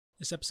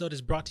This episode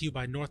is brought to you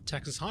by North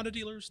Texas Honda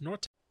Dealers.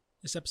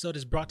 This episode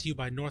is brought to you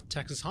by North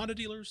Texas Honda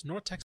Dealers.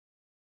 North Texas,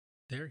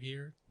 they're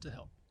here to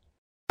help.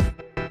 He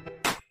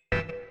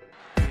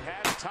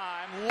has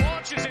time,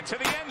 launches it to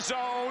the end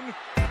zone.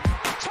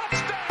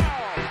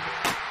 Touchdown!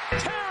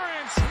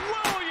 Terrence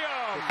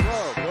Williams! The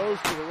throw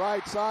goes to the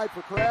right side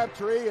for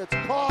Crabtree. It's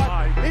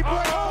caught. He's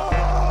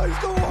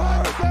going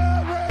hard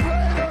down. Red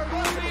Raider.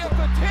 Was he up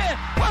the 10?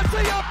 Was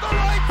he up the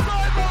right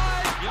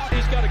sideline? Yeah,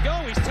 he's got to go.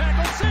 He's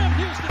tackled. Sam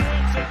Houston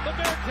wins it. The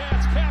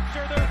Bearcats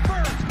capture their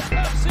first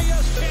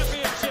FCS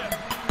championship.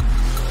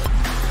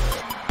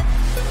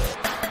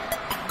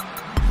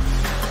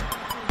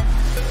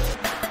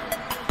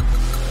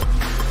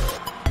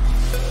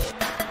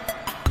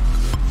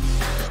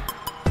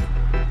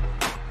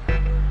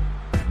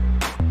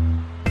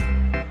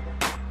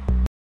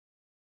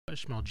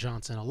 Ishmael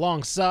Johnson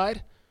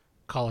alongside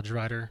college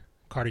writer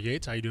Carter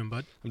Yates. How you doing,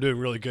 bud? I'm doing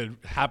really good.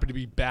 Happy to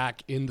be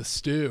back in the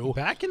stew.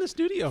 Back in the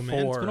studio,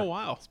 man. It's been a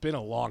while. It's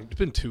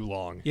been too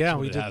long. Yeah,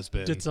 we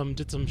did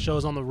some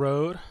shows on the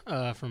road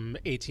from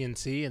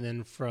AT&T and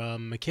then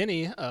from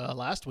McKinney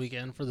last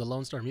weekend for the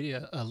Lone Star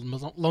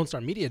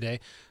Media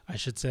Day. I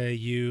should say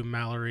you,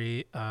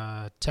 Mallory,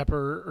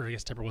 Tepper, or I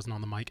guess Tepper wasn't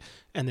on the mic,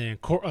 and then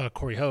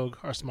Corey Hogue,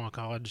 our small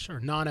college or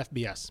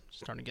non-FBS.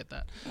 Starting to get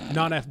that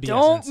non-FBS.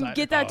 Don't insider.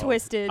 get that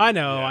twisted. I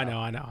know. Yeah.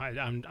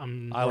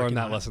 I I learned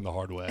that lesson the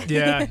hard way.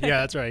 Yeah,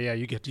 that's right. Yeah,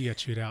 you get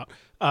chewed out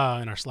in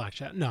our Slack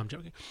chat. No, I'm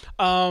joking.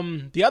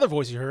 The other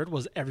voice you heard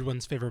was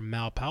everyone's favorite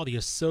Mal Powell, the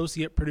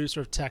associate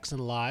producer of Texan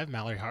Live,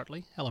 Mallory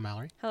Hartley. Hello,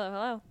 Mallory.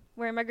 Hello.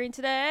 Wearing my green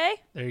today.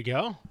 There you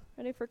go.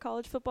 Ready for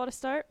college football to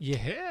start?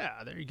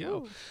 Yeah, there you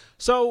go. Ooh.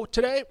 So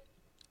today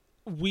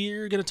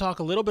we're going to talk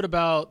a little bit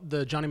about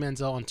the Johnny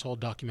Manziel Untold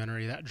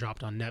documentary that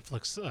dropped on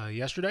Netflix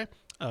yesterday.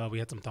 We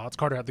had some thoughts.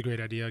 Carter had the great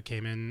idea,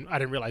 came in. I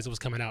didn't realize it was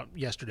coming out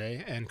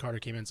yesterday, and Carter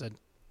came in and said,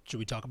 should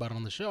we talk about it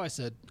on the show? I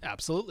said,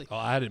 absolutely. Oh,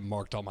 I had it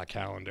marked on my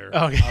calendar.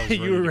 Okay,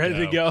 you were ready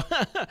to go.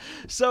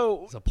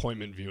 So it's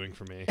appointment viewing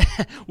for me.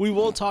 we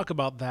will talk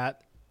about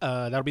that.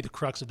 That'll be the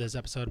crux of this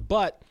episode.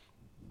 But,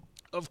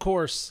 of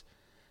course,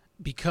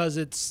 because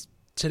it's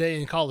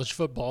today in college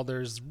football, there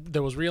was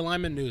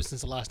realignment news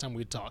since the last time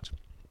we talked.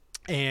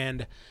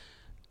 And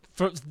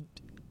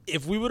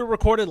if we would have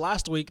recorded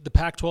last week, the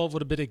Pac-12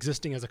 would have been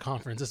existing as a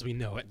conference as we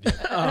know it.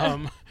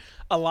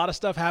 A lot of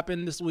stuff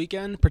happened this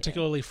weekend,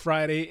 particularly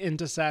Friday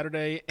into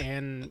Saturday,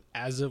 and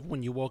as of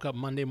when you woke up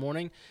Monday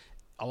morning,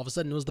 all of a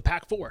sudden it was the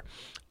Pac-4.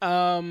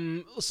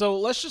 So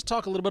let's just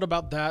talk a little bit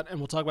about that, and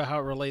we'll talk about how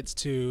it relates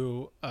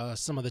to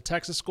some of the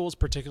Texas schools,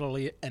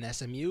 particularly an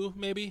SMU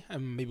maybe,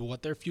 and maybe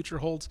what their future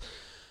holds.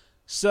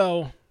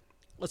 So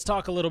let's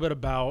talk a little bit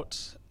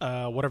about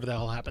whatever the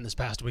hell happened this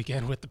past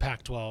weekend with the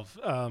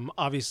Pac-12.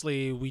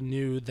 Obviously, we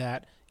knew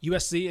that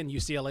USC and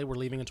UCLA were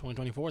leaving in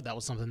 2024. That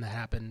was something that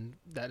happened.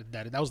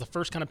 That was the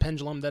first kind of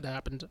pendulum that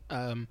happened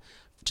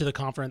to the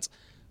conference.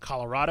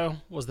 Colorado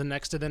was the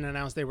next to then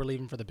announce they were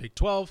leaving for the Big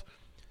 12.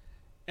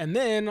 And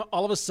then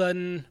all of a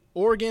sudden,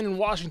 Oregon and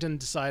Washington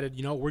decided,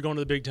 we're going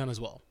to the Big 10 as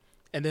well.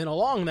 And then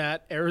along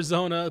that,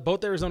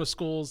 both Arizona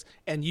schools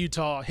and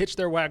Utah hitched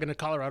their wagon to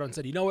Colorado and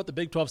said, you know what, the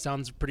Big 12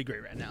 sounds pretty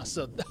great right now.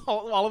 So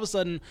all of a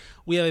sudden,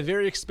 we have a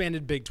very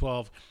expanded Big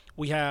 12.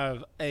 We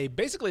have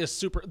basically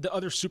the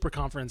other super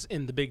conference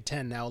in the Big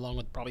 10 now, along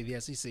with probably the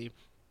SEC.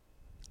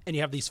 And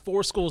you have these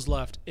four schools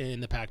left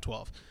in the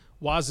Pac-12.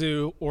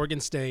 Wazoo,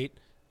 Oregon State,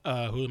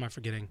 who am I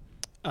forgetting?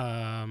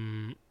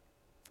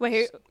 Wait,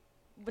 here.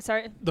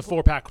 Sorry. The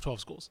four Pac-12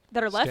 schools.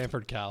 That are left?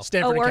 Stanford and Cal.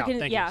 Stanford and Cal. Oregon,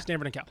 Thank yeah. you.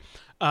 Stanford and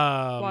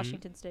Cal.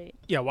 Washington State.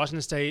 Yeah,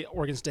 Washington State,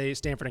 Oregon State,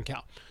 Stanford, and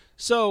Cal.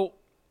 So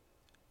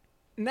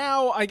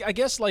now I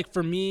guess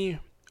for me,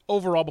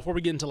 overall, before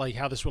we get into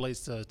how this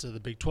relates to the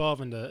Big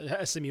 12 and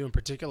to SMU in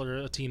particular,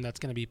 a team that's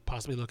going to be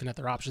possibly looking at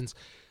their options,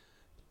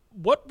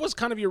 what was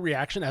kind of your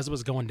reaction as it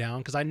was going down?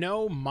 Because I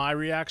know my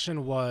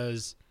reaction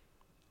was,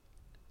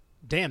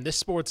 damn, this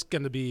sport's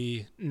going to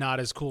be not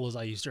as cool as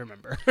I used to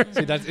remember.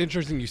 See, that's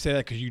interesting you say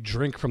that because you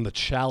drink from the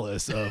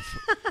chalice of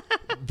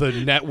the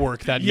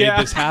network that made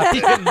this happen.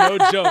 Yeah, no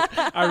joke.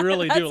 I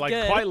really do. That's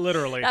good. Quite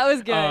literally. That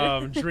was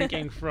good.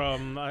 Drinking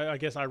from, I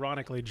guess,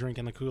 ironically,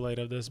 drinking the Kool-Aid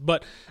of this.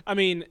 But, I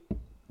mean,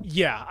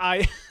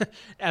 yeah,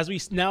 as we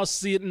now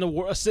see it in the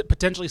world,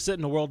 potentially sit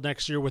in the world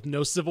next year with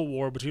no civil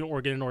war between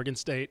Oregon and Oregon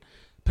State,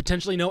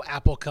 potentially no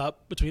Apple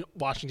Cup between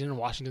Washington and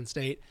Washington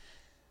State.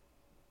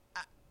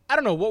 I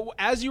don't know.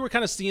 As you were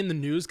kind of seeing the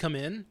news come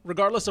in,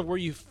 regardless of where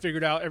you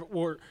figured out,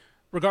 or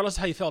regardless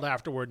of how you felt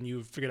afterward and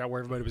you figured out where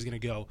everybody was going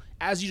to go,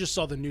 as you just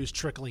saw the news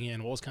trickling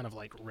in, what was kind of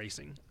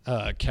racing?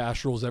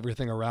 Cash rules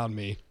everything around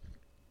me.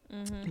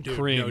 Mm-hmm. Dude,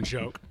 Cream. no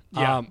joke.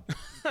 Yeah.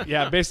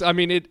 Yeah, basically, I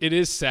mean, it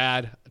is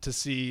sad to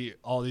see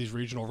all these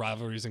regional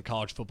rivalries in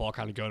college football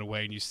kind of going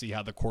away, and you see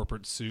how the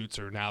corporate suits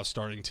are now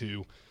starting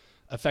to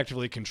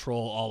effectively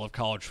control all of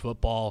college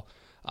football.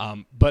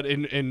 But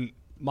in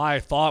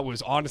my thought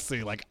was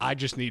honestly I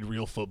just need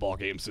real football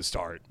games to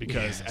start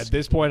because at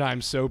this point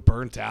I'm so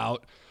burnt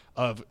out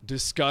of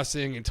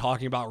discussing and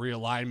talking about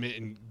realignment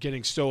and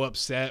getting so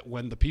upset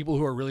when the people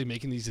who are really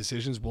making these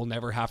decisions will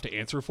never have to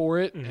answer for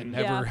it and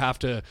never have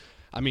to.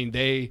 I mean,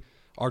 they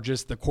are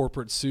just the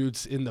corporate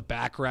suits in the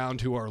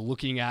background who are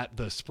looking at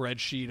the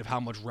spreadsheet of how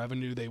much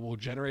revenue they will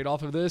generate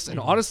off of this. And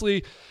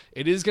honestly,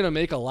 it is going to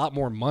make a lot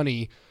more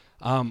money.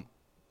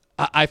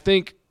 I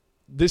think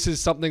this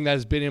is something that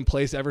has been in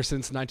place ever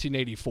since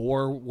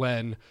 1984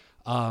 when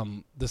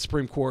the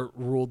Supreme Court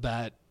ruled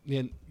that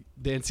the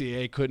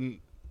NCAA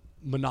couldn't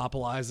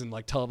monopolize and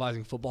like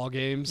televising football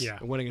games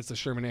and went against the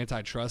Sherman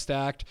Antitrust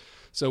Act.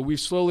 So we've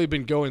slowly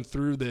been going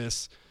through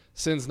this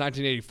since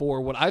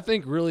 1984. What I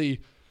think really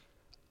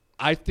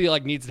I feel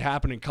like needs to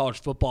happen in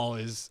college football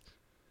is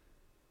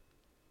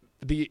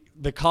the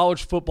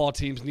college football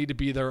teams need to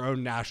be their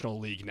own national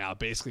league now,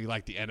 basically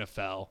like the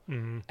NFL.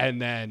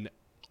 And then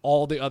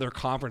all the other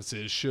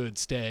conferences should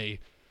stay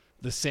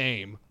the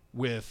same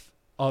with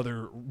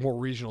other more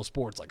regional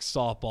sports like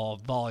softball,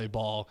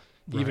 volleyball,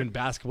 even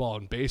basketball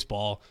and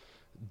baseball.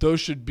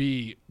 Those should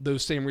be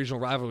those same regional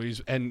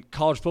rivalries, and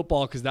college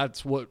football, because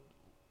that's what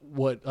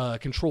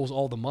controls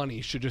all the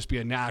money, should just be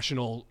a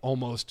national,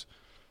 almost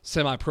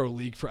semi-pro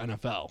league for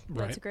NFL.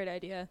 That's a great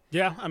idea.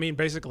 Yeah, I mean,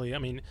 basically, I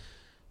mean,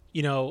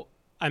 you know,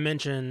 I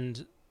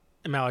mentioned,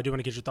 and Mal, I do want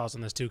to get your thoughts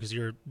on this too, because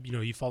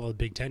you follow the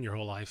Big Ten your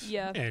whole life,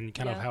 and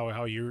kind of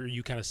how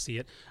you kind of see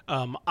it.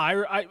 I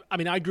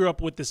mean, I grew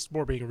up with this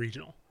sport being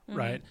regional,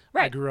 right?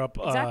 I grew up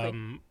a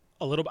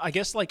little bit, I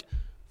guess, like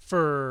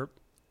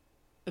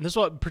and this is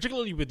what,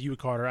 particularly with you,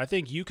 Carter, I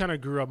think you kind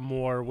of grew up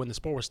more when the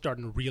sport was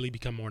starting to really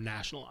become more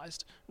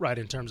nationalized, right?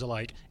 In terms of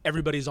like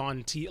everybody's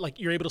on like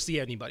you're able to see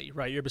anybody,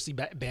 right? You're able to see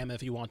Bama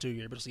if you want to.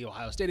 You're able to see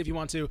Ohio State if you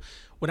want to.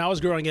 When I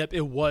was growing up,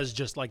 it was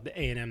just like the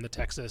A&M, the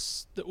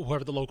Texas,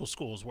 whoever the local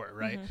schools were,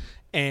 right?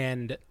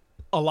 And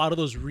a lot of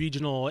those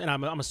regional, and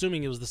I'm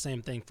assuming it was the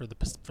same thing for the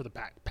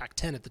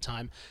Pac-10 at the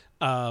time.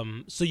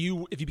 So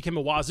if you became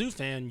a Wazoo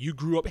fan, you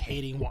grew up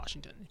hating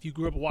Washington. If you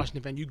grew up a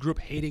Washington fan, you grew up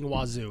hating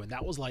Wazoo, and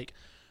that was like,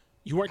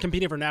 you weren't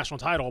competing for a national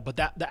title, but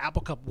the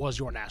Apple Cup was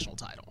your national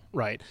title,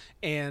 right?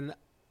 And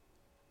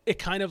it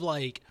kind of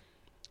like,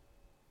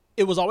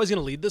 it was always going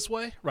to lead this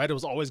way, right? It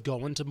was always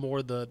going to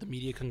more the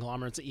media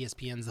conglomerates, the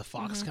ESPNs, the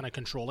Fox kind of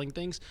controlling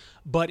things.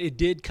 But it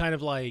did kind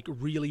of like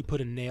really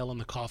put a nail in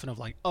the coffin of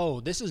like, oh,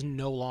 this is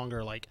no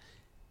longer like,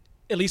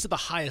 at least at the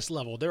highest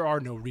level, there are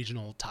no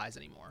regional ties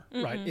anymore,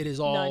 right? It is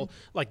all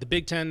like the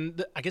Big Ten,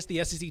 I guess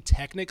the SEC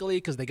technically,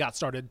 because they got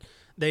started,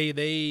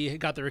 they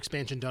got their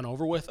expansion done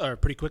over with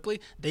pretty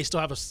quickly. They still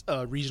have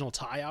a regional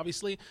tie,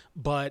 obviously,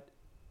 but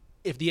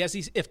if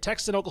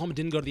Texas and Oklahoma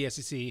didn't go to the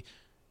SEC,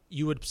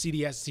 you would see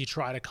the SEC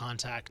try to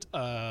contact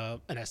a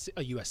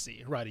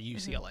USC, right? A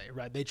UCLA,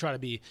 right? They try to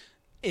be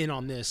in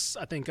on this.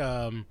 I think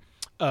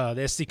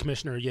the SEC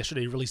commissioner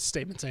yesterday released a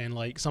statement saying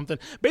like something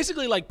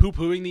basically like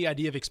poo-pooing the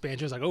idea of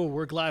expansion. It's like, oh,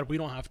 we're glad we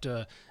don't have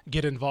to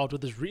get involved with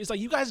this. It's like,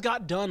 you guys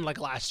got done like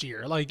last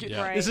year. Like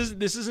this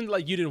isn't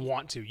like you didn't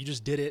want to. You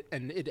just did it,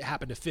 and it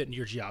happened to fit in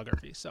your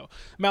geography. So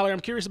Mallory, I'm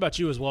curious about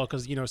you as well,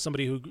 because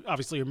somebody who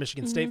obviously you're a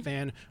Michigan State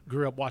fan,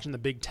 grew up watching the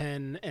Big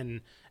Ten,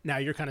 and now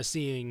you're kind of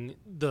seeing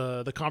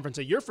the conference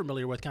that you're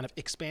familiar with kind of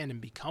expand and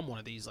become one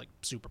of these like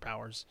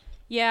superpowers.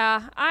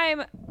 Yeah,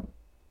 I'm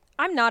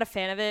not a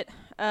fan of it.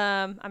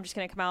 I'm just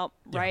going to come out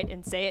right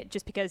and say it,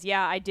 just because,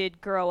 I did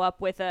grow up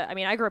with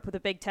I grew up with the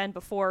Big Ten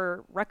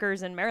before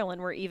Rutgers and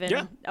Maryland were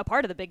even a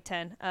part of the Big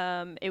Ten.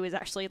 It was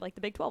actually like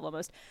the Big 12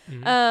 almost.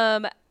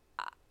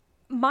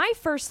 My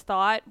first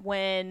thought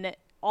when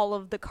all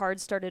of the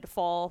cards started to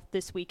fall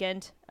this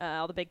weekend,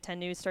 all the Big Ten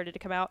news started to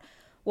come out,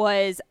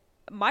 was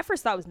my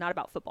first thought was not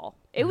about football.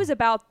 It was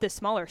about the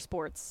smaller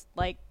sports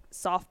like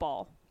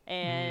softball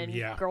and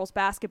girls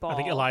basketball. I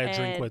think Elijah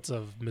Drinkwitz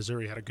of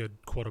Missouri had a good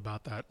quote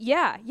about that.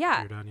 Yeah.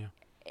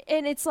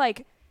 And it's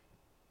like,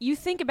 you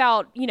think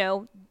about,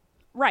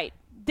 right,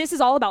 this is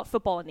all about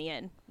football in the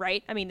end,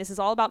 right? I mean, this is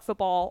all about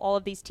football. All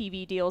of these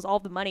TV deals, all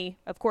of the money,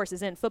 of course,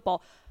 is in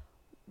football.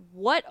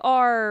 What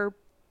is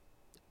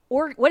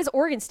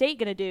Oregon State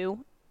going to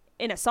do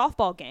in a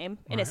softball game,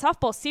 in a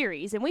softball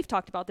series? And we've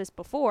talked about this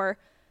before.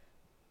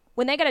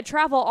 When they got to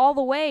travel all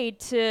the way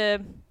to,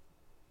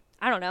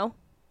 I don't know.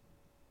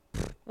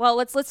 Well,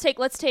 let's take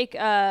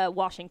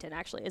Washington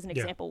actually as an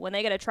example. When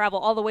they got to travel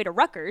all the way to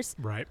Rutgers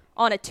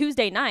on a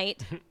Tuesday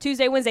night,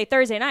 Tuesday, Wednesday,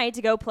 Thursday night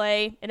to go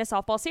play in a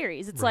softball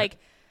series. It's like,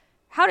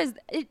 how does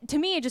it, to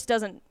me, it just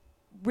doesn't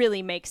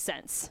really make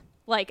sense.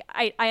 Like,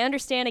 I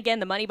understand, again,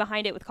 the money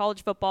behind it with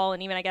college football,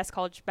 and even I guess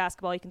college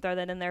basketball, you can throw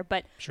that in there.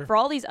 But for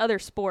all these other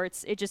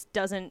sports, it just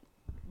doesn't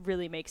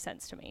really make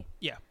sense to me.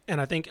 Yeah,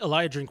 and I think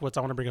Elijah Drinkwitz,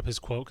 I want to bring up his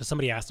quote because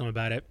somebody asked him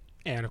about it.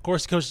 And, of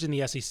course, he coaches in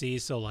the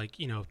SEC, so, like,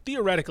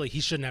 theoretically,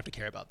 he shouldn't have to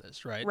care about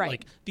this, right?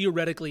 Like,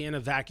 theoretically, in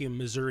a vacuum,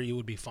 Missouri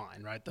would be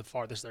fine, right? The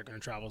farthest they're going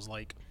to travel is,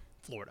 like,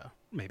 Florida,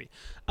 maybe.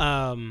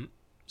 But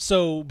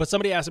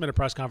somebody asked him at a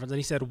press conference, and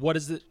he said,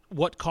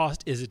 what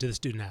cost is it to the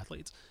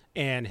student-athletes?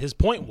 And his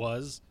point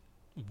was,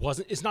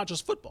 it's not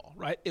just football,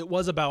 right? It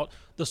was about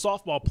the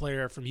softball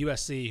player from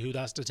USC who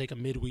has to take a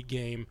midweek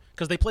game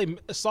because they play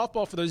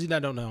softball. For those of you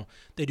that don't know,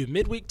 they do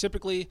midweek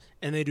typically,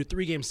 and they do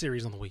 3-game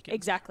series on the weekend.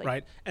 Exactly.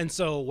 Right. And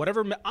so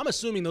whatever, I'm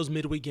assuming those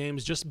midweek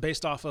games, just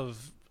based off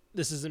of,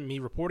 this isn't me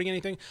reporting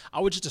anything, I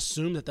would just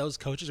assume that those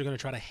coaches are going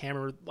to try to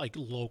hammer like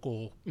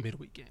local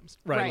midweek games,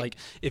 right? Like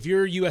if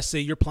you're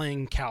USC, you're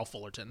playing Cal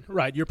Fullerton,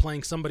 right? You're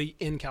playing somebody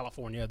in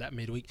California that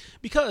midweek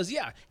because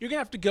you're going to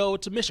have to go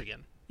to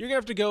Michigan. You're going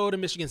to have to go to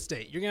Michigan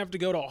State. You're going to have to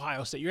go to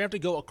Ohio State. You're going to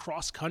have to go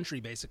across country,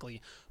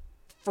 basically,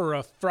 for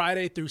a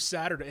Friday through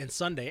Saturday and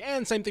Sunday.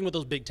 And same thing with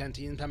those Big Ten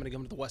teams having to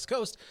come to the West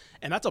Coast.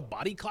 And that's a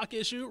body clock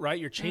issue, right?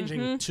 You're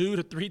changing 2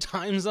 to 3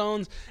 time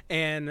zones.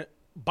 And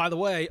by the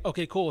way,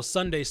 okay, cool,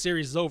 Sunday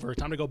series is over.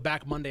 Time to go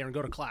back Monday and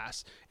go to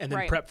class and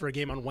then prep for a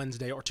game on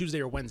Wednesday or Tuesday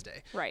or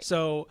Wednesday. Right.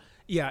 So,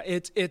 yeah,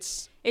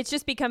 it's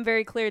just become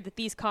very clear that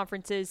these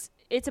conferences,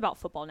 it's about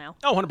football now.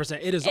 Oh, 100%.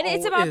 It is. And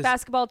it's about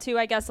basketball too,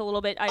 I guess, a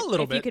little bit.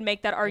 If you can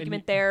make that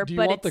argument there,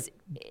 but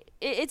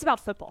it's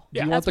about football.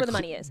 Yeah, that's where the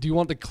money is. Do you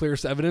want the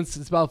clearest evidence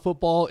it's about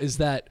football? Is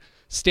that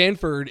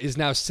Stanford is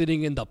now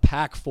sitting in the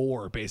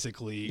Pac-4,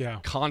 basically,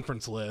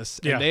 conference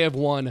list, and they have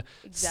won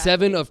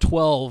 7 of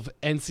 12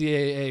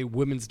 NCAA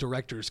Women's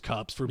Directors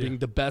Cups for being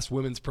the best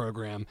women's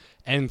program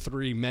and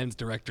 3 men's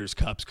Directors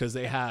Cups because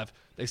they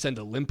send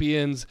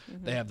Olympians,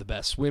 they have the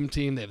best swim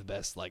team, they have the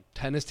best like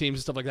tennis teams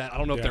and stuff like that. I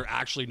don't know if they're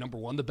actually number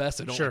 1 the best.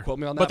 I don't quote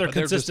me on that. But they're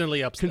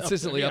consistently up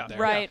there.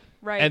 Right.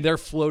 And they're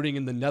floating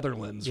in the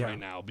Netherlands right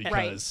now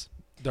because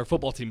their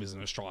football team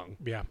isn't as strong.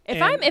 Yeah. If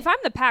I'm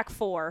the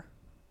Pac-4,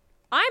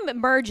 I'm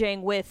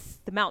merging with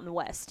the Mountain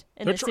West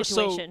in this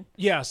situation.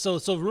 So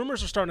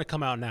rumors are starting to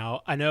come out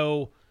now.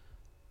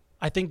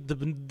 I think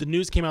the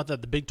news came out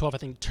that the Big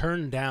 12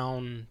 turned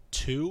down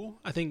 2.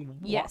 I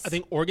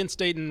think Oregon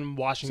State and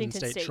Washington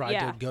State tried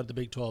to go to the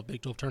Big 12.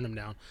 Big 12 turned them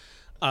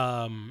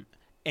down.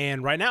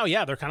 And right now,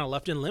 they're kind of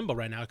left in limbo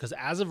right now because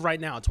as of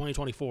right now,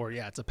 2024,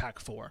 it's a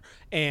Pac-4.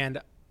 And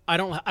I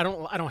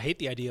don't hate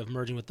the idea of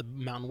merging with the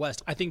Mountain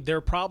West. I think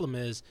their problem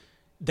is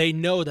they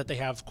know that they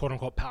have quote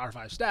unquote Power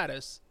 5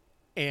 status.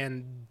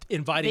 And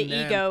inviting the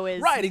them, ego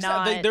is right?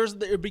 Not,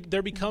 exactly.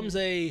 There becomes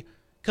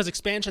because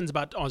expansion's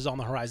is on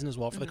the horizon as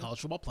well for the college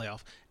football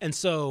playoff, and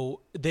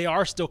so they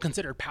are still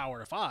considered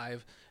Power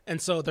 5, and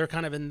so they're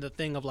kind of in the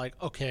thing of like,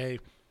 okay,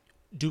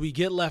 do we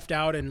get left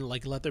out and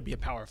like let there be a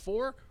Power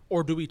 4,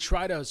 or do we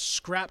try to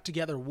scrap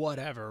together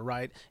whatever,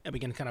 right? And we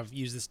can kind of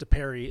use this to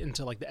parry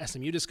into like the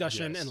SMU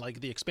discussion and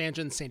like the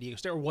expansion, San Diego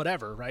State or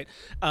whatever, right?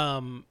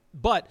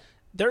 But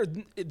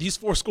these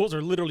 4 schools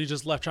are literally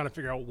just left trying to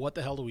figure out what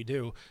the hell do we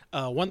do.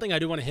 One thing I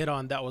do want to hit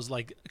on that was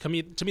like to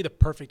me the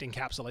perfect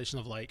encapsulation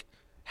of like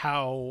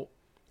how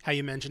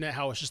you mentioned it,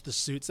 how it's just the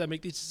suits that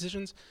make these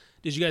decisions.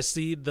 Did you guys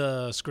see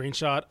the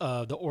screenshot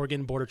of the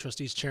Oregon Board of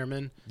Trustees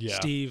chairman,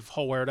 Steve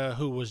Huerta,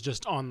 who was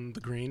just on the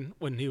green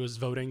when he was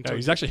voting?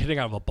 He's actually hitting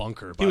out of a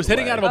bunker. He was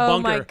hitting out of a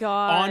bunker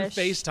on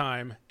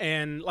FaceTime,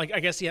 and like I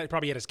guess he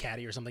probably had his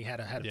caddy or something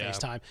had a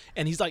FaceTime,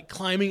 and he's like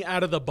climbing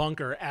out of the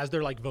bunker as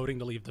they're like voting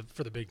to leave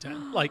for the Big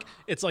Ten. Like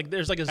it's like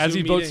there's like a as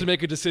Zoom he votes meeting. to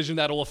make a decision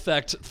that'll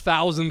affect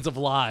thousands of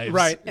lives,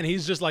 right? And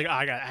he's just like,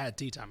 I had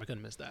tea time, I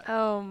couldn't miss that.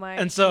 Oh my!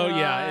 And so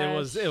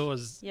gosh. it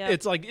was.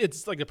 It's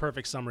like a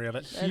perfect summary of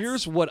it.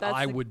 Here's what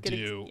I would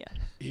do.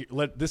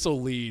 This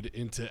will lead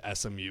into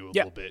SMU a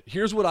little bit.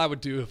 Here's what I would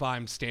do if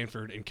I'm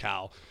Stanford and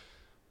Cal.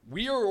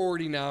 We are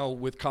already now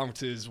with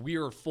conferences. We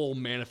are full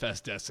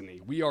manifest destiny.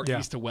 We are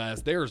east to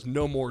west. There's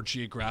no more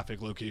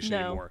geographic location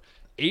anymore.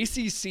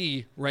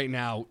 ACC right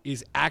now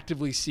is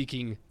actively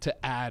seeking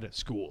to add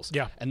schools.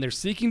 Yeah. And they're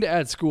seeking to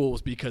add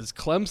schools because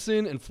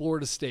Clemson and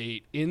Florida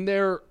State, in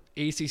their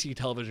ACC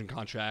television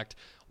contract,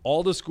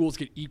 all the schools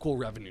get equal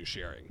revenue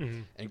sharing.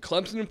 Mm-hmm. And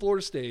Clemson and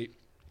Florida State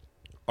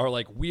are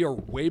like, we are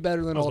way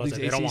better than all these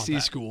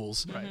ACC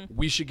schools. Right.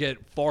 We should get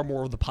far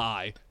more of the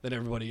pie than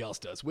everybody else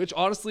does, which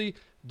honestly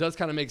does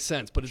kind of make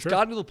sense. But it's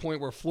gotten to the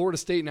point where Florida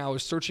State now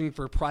is searching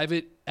for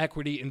private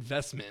equity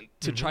investment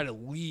to try to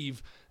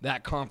leave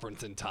that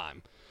conference in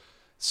time.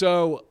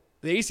 So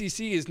the ACC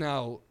is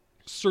now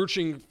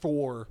searching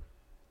for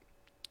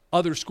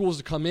other schools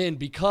to come in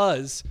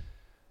because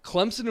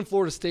Clemson and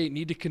Florida State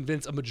need to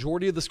convince a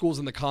majority of the schools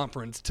in the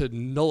conference to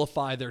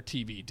nullify their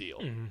TV deal.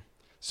 Mm-hmm.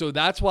 So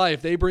that's why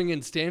if they bring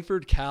in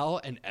Stanford,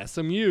 Cal, and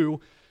SMU,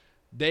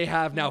 they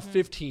have now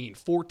 15,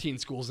 14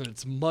 schools, and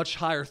it's much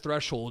higher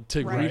threshold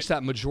to reach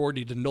that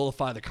majority to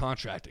nullify the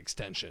contract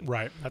extension.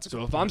 Right.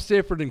 So if I'm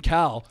Stanford and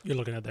Cal, you're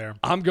looking at there.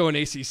 I'm going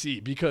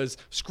ACC because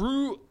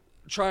screw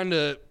trying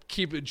to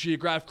keep it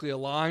geographically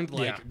aligned.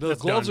 Like the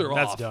gloves are off.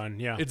 That's done.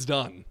 Yeah. It's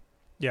done.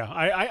 Yeah.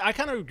 I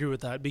kind of agree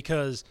with that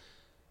because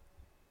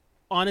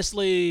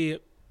honestly,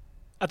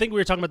 I think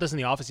we were talking about this in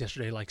the office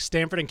yesterday. Like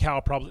Stanford and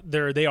Cal,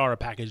 they are a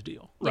package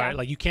deal, right? Yeah.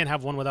 Like you can't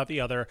have one without the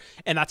other,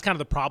 and that's kind of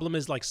the problem.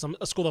 Is like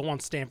a school that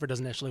wants Stanford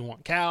doesn't actually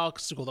want Cal. A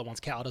school that wants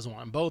Cal doesn't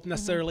want them both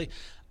necessarily.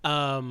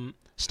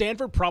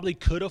 Stanford probably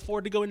could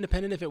afford to go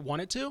independent if it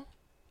wanted to,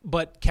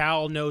 but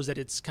Cal knows that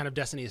its kind of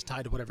destiny is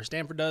tied to whatever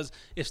Stanford does.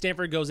 If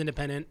Stanford goes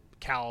independent,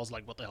 Cal's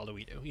like, what the hell do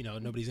we do?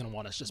 Nobody's going to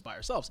want us just by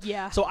ourselves.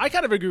 Yeah. So I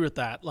kind of agree with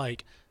that.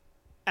 Like,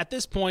 at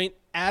this point,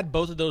 add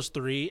both of those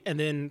three and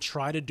then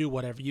try to do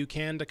whatever you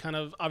can to kind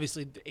of,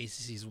 obviously the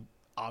ACC's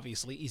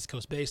obviously East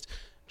Coast based.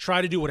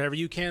 Try to do whatever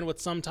you can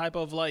with some type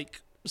of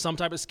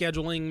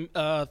scheduling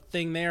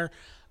thing there.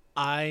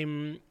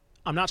 I'm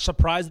not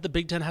surprised that the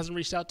Big Ten hasn't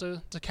reached out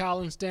to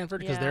Cal and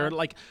Stanford because they're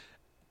like,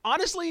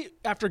 honestly,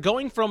 after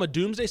going from a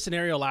doomsday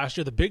scenario last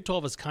year, the Big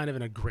 12 is kind of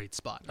in a great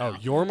spot now. Oh,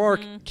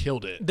 Yormark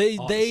killed it.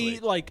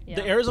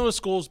 The Arizona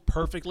schools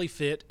perfectly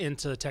fit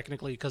into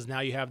technically because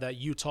now you have that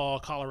Utah,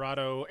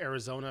 Colorado,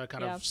 Arizona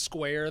kind of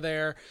square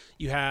there.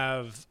 You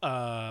have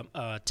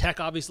Tech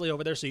obviously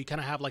over there, so you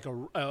kind of have like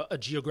a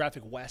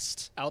geographic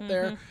West out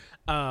there.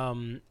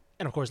 And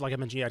of course, like I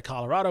mentioned, you had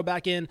Colorado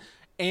back in,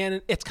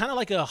 and it's kind of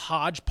like a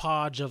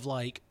hodgepodge of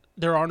like,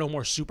 there are no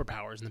more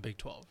superpowers in the Big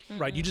 12,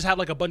 right? You just have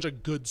like a bunch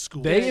of good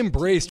schools. They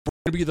embraced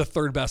to be the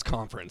third best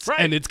conference,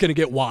 and it's going to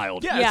get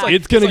wild. Yeah.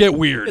 It's going to get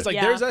weird. It's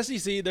like there's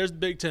SEC, there's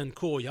Big Ten.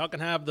 Cool. Y'all can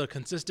have the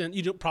consistent.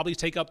 You probably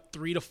take up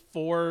 3 to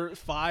 4,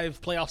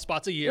 5 playoff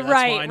spots a year. That's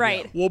fine.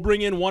 Right. We'll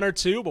bring in 1 or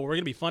 2, but we're going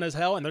to be fun as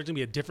hell, and there's going to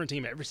be a different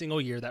team every single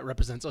year that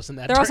represents us in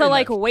that. They're also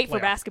like, wait for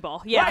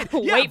basketball. Yeah, right.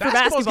 wait for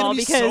basketball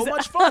because so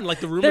much fun.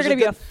 Like the rumors they're going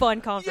to be a fun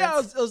conference. Yeah,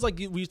 it was like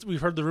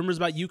we've heard the rumors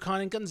about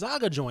UConn and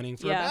Gonzaga joining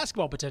for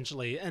basketball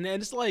potentially, and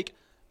it's like,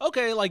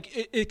 okay, like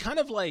it kind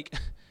of like.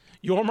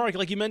 Yormark,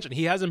 like you mentioned,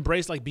 he has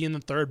embraced like being the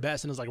third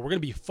best and is like, we're going to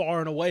be far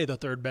and away the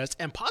third best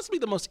and possibly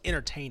the most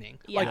entertaining.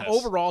 Yes. Like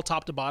overall,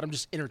 top to bottom,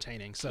 just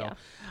entertaining. So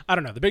I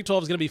don't know. The Big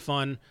 12 is going to be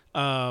fun.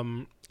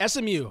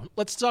 SMU,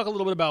 let's talk a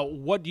little bit about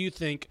what do you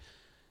think,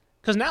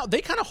 because now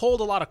they kind of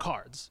hold a lot of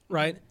cards,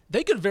 right?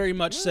 They could very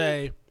much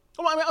say,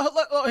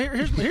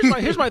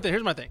 here's my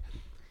thing.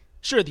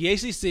 Sure, the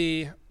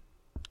ACC,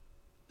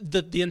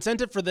 the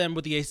incentive for them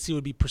with the ACC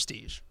would be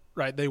prestige.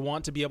 Right, they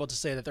want to be able to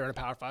say that they're in a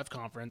Power 5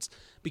 conference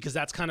because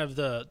that's kind of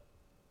the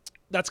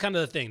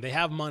thing. They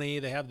have money,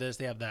 they have this,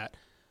 they have that.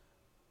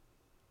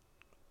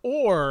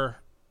 Or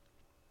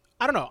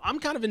I don't know. I'm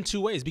kind of in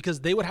two ways because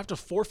they would have to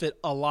forfeit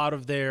a lot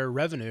of their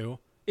revenue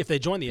if they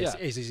join the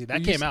ACC.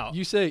 That came out.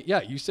 You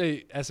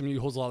say SMU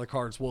holds a lot of the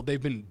cards. Well,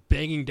 they've been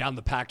banging down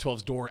the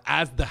Pac-12's door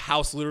as the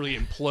house literally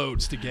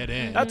implodes to get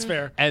in. That's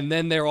fair. And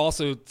then they're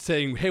also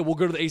saying, hey, we'll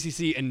go to the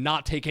ACC and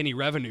not take any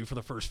revenue for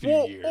the first few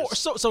years.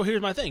 So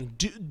here's my thing.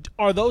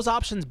 Are those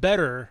options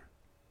better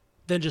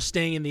than just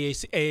staying in the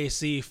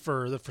AAC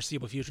for the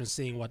foreseeable future and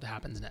seeing what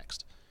happens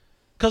next?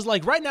 Because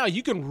like right now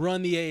you can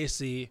run the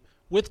AAC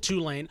with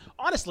Tulane.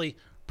 Honestly,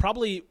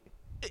 probably –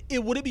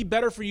 would it be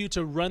better for you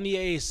to run the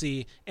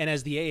AAC and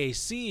as the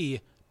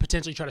AAC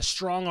potentially try to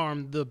strong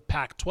arm the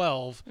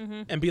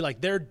Pac-12 and be like,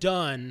 they're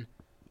done.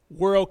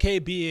 We're okay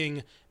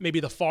being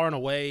maybe the far and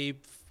away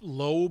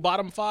low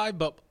bottom 5,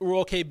 but we're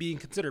okay being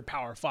considered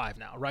Power 5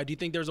 now, right? Do you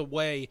think there's a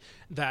way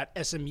that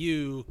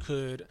SMU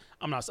could?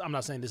 I'm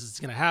not saying this is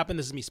going to happen.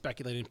 This is me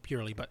speculating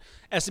purely, but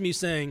SMU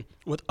saying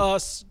with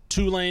us,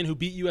 Tulane, who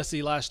beat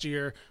USC last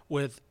year,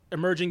 with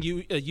emerging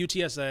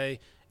UTSA.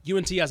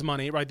 UNT has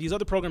money, right? These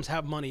other programs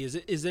have money.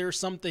 Is there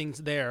some things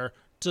there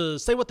to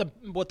say what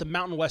the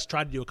Mountain West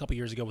tried to do a couple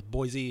years ago with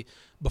Boise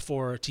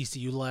before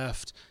TCU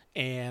left,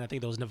 and I think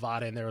there was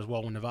Nevada in there as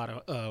well when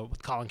Nevada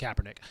with Colin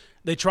Kaepernick.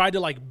 They tried to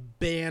like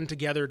band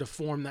together to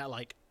form that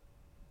like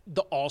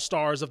the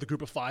all-stars of the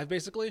group of 5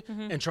 basically,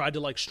 and tried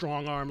to like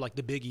strong arm like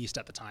the Big East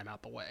at the time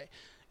out the way.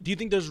 Do you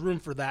think there's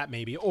room for that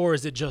maybe? Or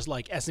is it just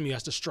like SMU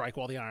has to strike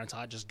while the iron's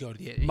hot, just go to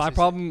the ACC? My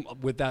problem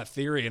with that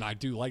theory, and I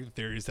do like the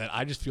theory, is that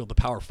I just feel the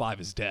Power 5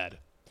 is dead.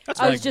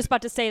 I was just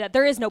about to say that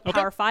there is no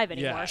Power 5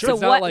 anymore. Yeah, so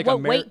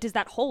what weight does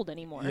that hold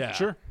anymore? Yeah.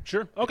 Sure.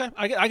 Okay,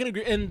 I can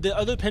agree. And the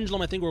other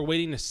pendulum I think we're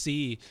waiting to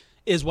see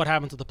is what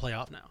happens with the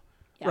playoff now,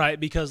 right?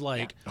 Because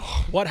like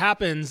what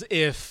happens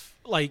if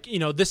like,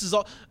 this is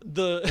all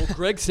the. Well,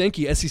 Greg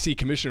Sankey, SEC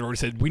commissioner, already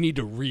said we need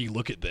to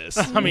re-look at this.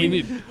 Here's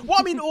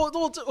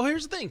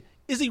the thing.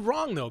 Is he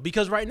wrong though?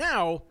 Because right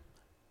now,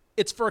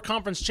 it's for a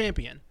conference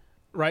champion,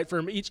 right?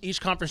 For each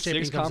conference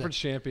champion. 6 conference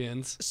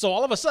champions. So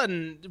all of a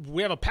sudden,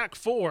 we have a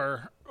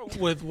Pac-4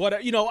 with what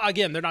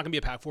again, they're not going to be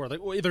a Pac-4.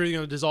 Like they're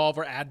going to dissolve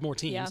or add more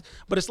teams. Yeah.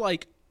 But it's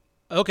like,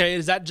 okay,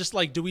 is that just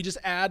like, do we just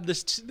add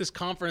this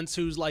conference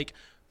whose like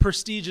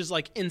prestige is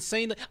like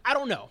insane? I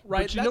don't know,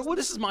 right? But you know what?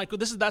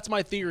 That's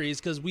my theory is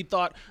because we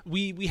thought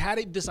we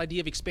had this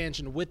idea of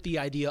expansion with the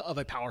idea of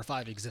a Power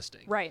 5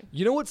 existing. Right.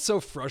 You know what's so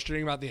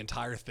frustrating about the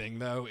entire thing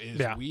though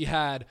is we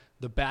had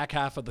the back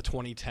half of the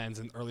 2010s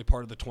and early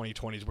part of the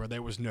 2020s where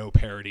there was no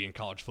parity in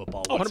college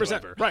football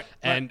whatsoever. 100%. Right.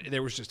 And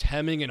there was just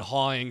hemming and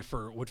hawing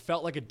for what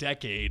felt like a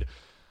decade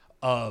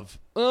of,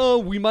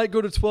 we might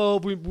go to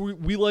 12.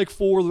 We like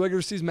 4. The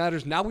regular season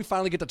matters. Now we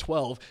finally get to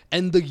 12.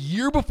 And the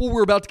year before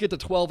we're about to get to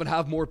 12 and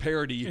have more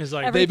parity,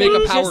 like they make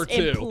a Power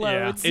 2.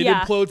 Implodes. It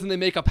implodes and they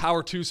make a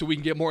Power 2 so we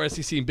can get more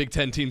SEC and Big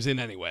Ten teams in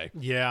anyway.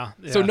 Yeah.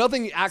 So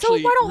nothing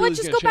actually. So why don't really let's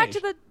is just go gonna back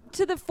change.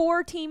 to the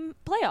 4-team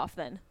playoff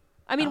then?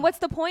 I mean, what's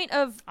the point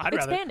of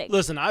expanding?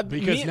 Listen,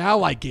 because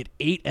now I get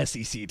 8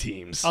 SEC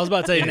teams. I was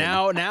about to say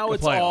now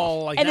it's playoff.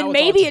 all like, and now then it's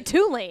all maybe a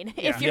Tulane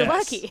if you're Yes.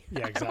 lucky.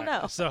 Yeah, exactly. I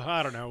don't know. So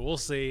I don't know. We'll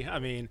see. I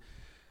mean,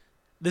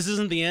 this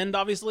isn't the end,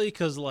 obviously,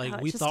 because like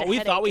it's we just thought a we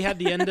headache. had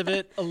the end of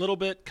it a little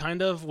bit,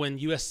 kind of, when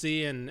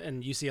USC and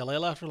UCLA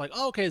left. We're like,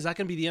 oh, okay, is that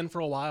gonna be the end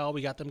for a while?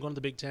 We got them going to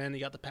the Big Ten. You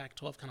got the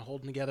Pac-12 kind of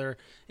holding together.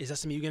 Is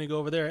SMU gonna go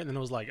over there? And then it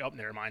was like, oh,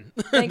 never mind.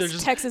 They're Thanks,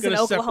 just Texas and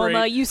gonna Oklahoma.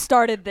 separate. You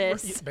started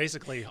this.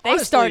 Basically, They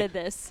honestly, started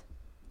this.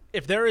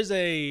 If there is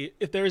a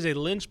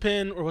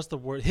linchpin, or what's the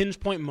word, hinge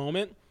point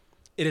moment,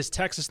 it is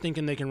Texas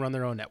thinking they can run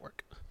their own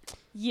network.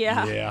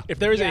 Yeah. If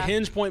there is a Yeah.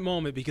 hinge point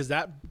moment, because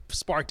that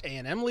sparked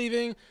A&M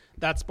leaving,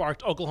 that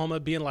sparked Oklahoma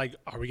being like,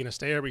 are we going to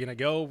stay? Are we going to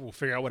go? We'll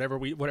figure out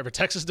whatever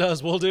Texas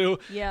does, we'll do.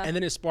 Yeah. And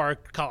then it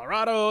sparked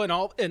Colorado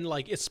and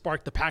like it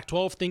sparked the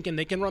Pac-12 thinking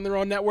they can run their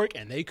own network,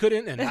 and they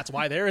couldn't. And that's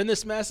why they're in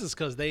this mess, is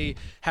because they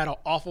had an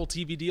awful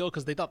TV deal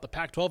because they thought the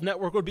Pac-12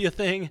 network would be a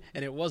thing,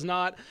 and it was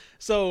not.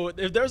 So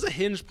if there's a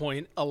hinge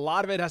point, a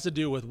lot of it has to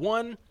do with,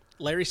 one,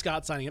 Larry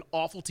Scott signing an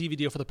awful TV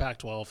deal for the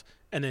Pac-12,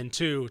 and then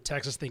two,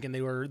 Texas thinking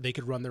they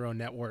could run their own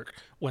network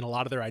when a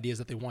lot of their ideas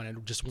that they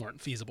wanted just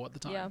weren't feasible at the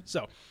time. Yeah.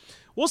 So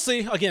we'll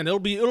see. Again, it'll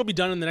be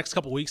done in the next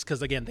couple weeks,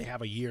 because again, they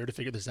have a year to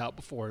figure this out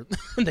before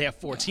they have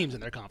 4 teams in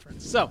their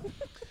conference. So,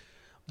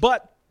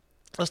 but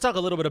let's talk a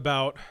little bit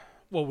about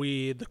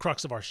the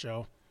crux of our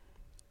show.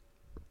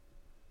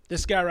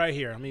 This guy right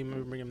here. Let me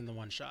bring him in the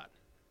one shot.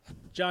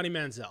 Johnny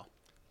Manziel.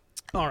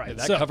 All right,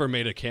 That cover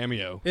made a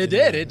cameo. It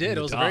did. It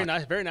was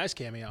a very nice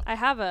cameo. I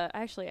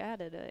actually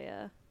added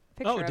a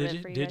picture of did it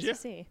you? for you Did guys you? to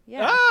see.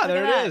 Yeah. look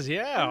There at it that. is.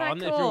 Yeah. Isn't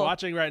that If you're cool?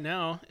 watching right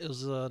now, it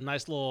was a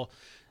nice little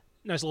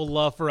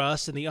love for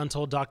us in the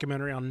Untold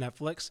documentary on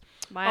Netflix.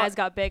 My eyes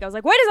got big. I was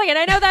like, wait a second,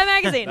 I know that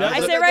magazine. I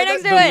sit right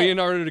next to The it.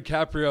 Leonardo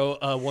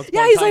DiCaprio Once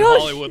Yeah, Upon a he's Time in like, oh,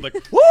 Hollywood, like,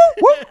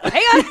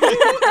 Hang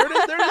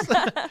on. There it is.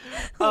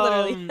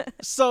 Literally.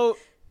 So,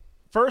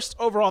 first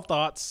overall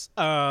thoughts.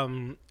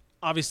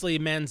 Obviously,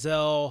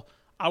 Manziel.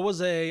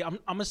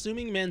 I'm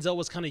assuming Manziel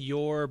was kind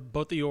of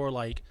both of your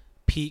like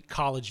peak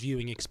college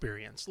viewing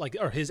experience, like,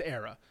 or his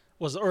era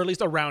was, or at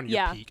least around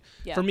your peak.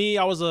 Yeah. For me,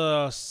 I was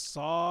a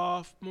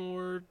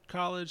sophomore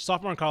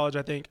in college,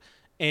 I think,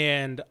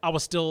 and I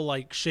was still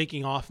like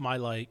shaking off my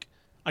like.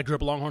 I grew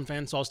up a Longhorn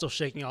fan, so I was still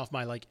shaking off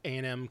my like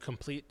A&M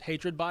complete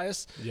hatred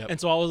bias. Yep.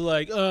 And so I was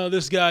like,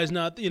 this guy's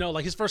not,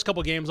 like his first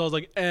couple games, I was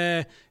like,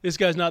 this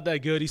guy's not that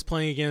good. He's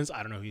playing against,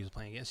 I don't know who he was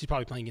playing against. He's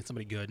probably playing against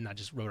somebody good, and I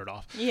just wrote it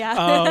off.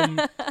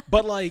 Yeah.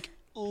 But like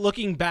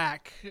looking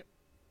back,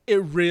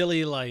 it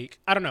really like,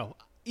 I don't know,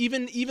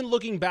 even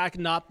looking back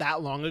not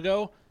that long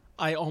ago,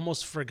 I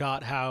almost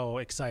forgot how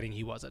exciting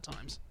he was at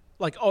times.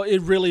 Like,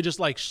 it really just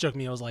like shook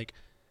me. I was like,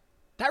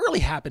 that really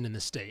happened in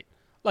this state.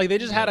 Like, they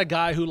just had a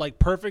guy who like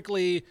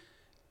perfectly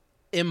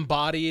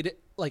embodied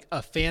like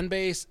a fan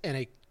base and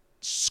a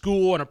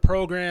school and a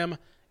program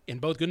in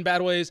both good and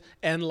bad ways,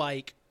 and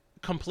like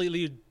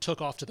completely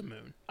took off to the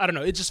moon. I don't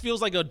know. It just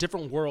feels like a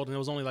different world, and it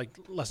was only like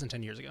less than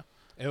 10 years ago.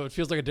 it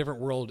feels like a different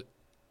world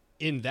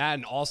in that,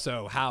 and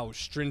also how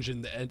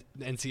stringent the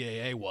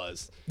NCAA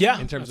was. Yeah,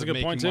 in terms that's a of good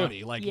making point, too.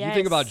 money. Like, you Yes.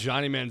 think about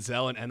Johnny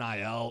Manziel and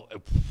NIL,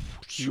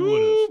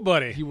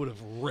 Buddy. he would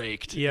have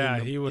raked. Yeah, in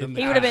the- he would have. in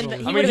the He would have been. actual-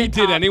 He I would mean, have he been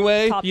did top-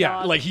 anyway. top Yeah,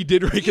 dog. Like, he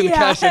did rake in the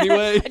cash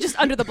anyway, Just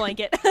under the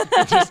blanket.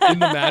 just in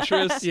the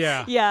mattress.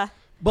 Yeah. Yeah.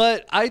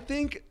 But I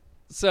think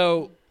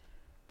so.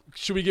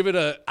 Should we give it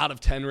a out of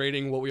 10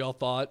 rating? What we all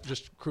thought,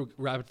 just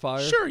rapid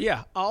fire. Sure.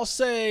 Yeah. I'll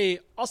say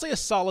a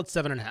solid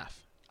 7.5.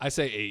 I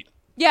say 8.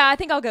 Yeah, I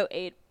think I'll go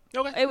 8.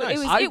 Okay.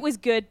 It was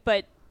good,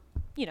 but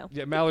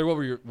Yeah, Mallory,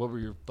 what were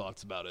your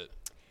thoughts about it?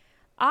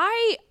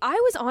 I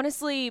was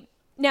honestly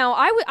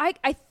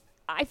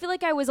I feel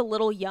like I was a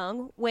little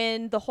young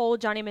when the whole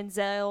Johnny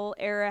Manziel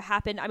era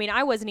happened. I mean,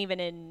 I was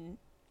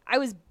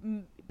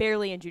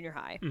barely in junior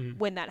high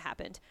when that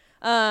happened.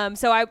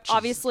 So I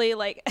obviously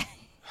like.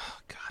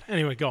 God.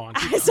 Anyway, go on.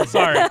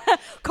 Sorry.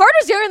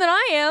 Carter's younger than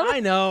I am. I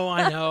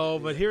know,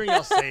 but hearing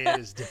y'all say it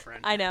is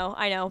different. I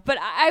know. But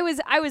I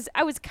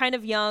was kind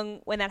of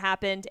young when that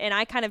happened, and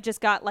I kind of just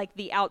got like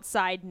the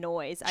outside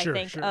noise, I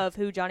think, sure. of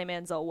who Johnny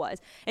Manziel was.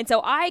 And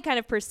so I kind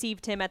of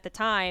perceived him at the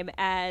time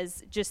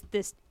as just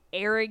this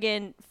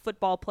arrogant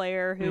football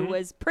player who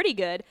was pretty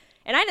good.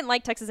 And I didn't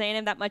like Texas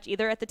A&M that much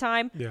either at the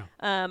time. Yeah.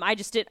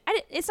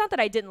 It's not that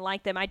I didn't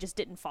like them, I just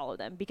didn't follow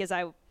them because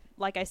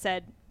like I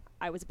said,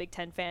 I was a Big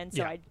Ten fan,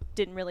 so Yeah. I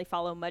didn't really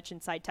follow much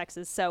inside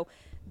Texas. So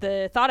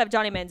the thought of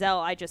Johnny Manziel,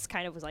 I just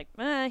kind of was like,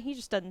 he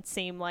just doesn't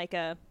seem like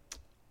a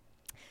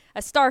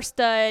star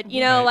stud,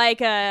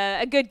 like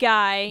a good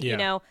guy,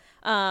 Yeah.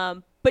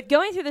 But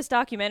going through this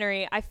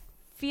documentary, I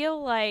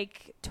feel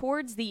like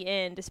towards the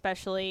end,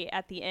 especially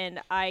at the end,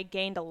 I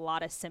gained a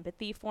lot of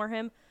sympathy for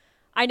him.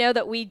 I know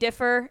that we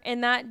differ in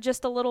that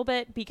just a little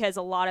bit because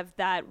a lot of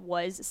that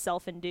was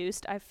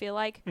self-induced, I feel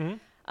like.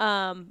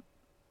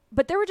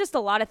 But there were just a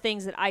lot of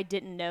things that I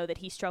didn't know that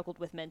he struggled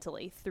with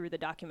mentally through the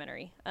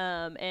documentary.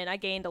 And I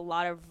gained a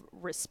lot of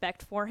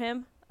respect for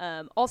him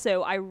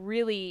Also, I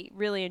really,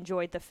 really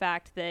enjoyed the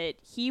fact that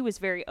he was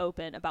very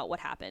open about what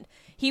happened.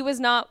 He was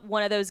not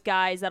one of those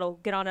guys that'll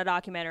get on a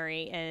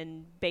documentary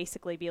and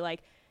basically be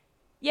like,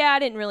 yeah, I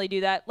didn't really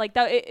do that. Like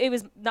that, it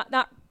was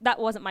not that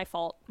wasn't my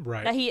fault.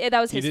 Right. That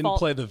was his fault. He didn't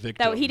play the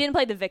victim. He didn't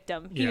play the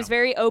victim. He Yeah. was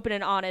very open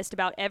and honest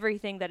about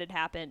everything that had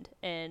happened,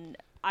 and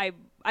I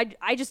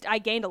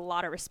gained a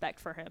lot of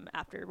respect for him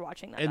after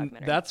watching that documentary.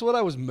 And that's what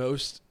I was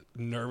most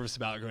nervous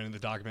about going into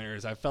the documentary.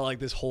 Is I felt like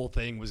this whole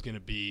thing was going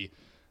to be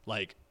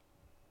like,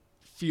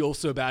 feel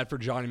so bad for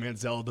Johnny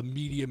Manziel. The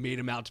media made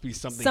him out to be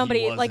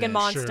somebody he wasn't. like a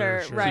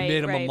monster, Sure. right? They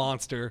made him right. a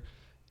monster.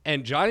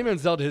 And Johnny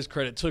Manziel, to his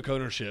credit, took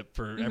ownership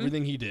for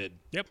everything he did.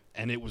 Yep.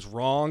 And it was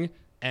wrong.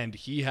 And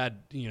he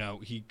had,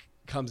 he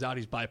comes out,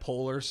 he's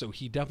bipolar. So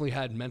he definitely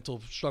had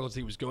mental struggles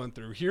he was going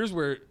through. Here's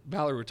where,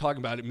 Mallory, we're talking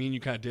about it. Me and you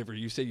kind of differ.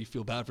 You say you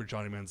feel bad for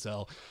Johnny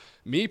Manziel.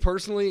 Me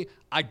personally,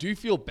 I do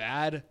feel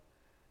bad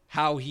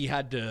how he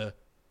had to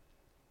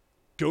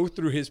go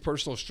through his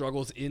personal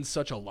struggles in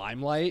such a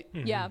limelight.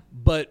 Yeah.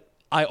 But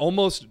I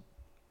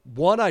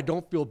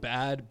don't feel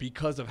bad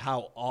because of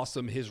how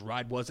awesome his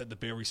ride was at the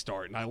very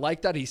start. And I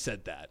like that he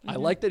said that. I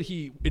like that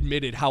he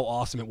admitted how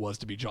awesome it was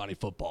to be Johnny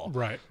Football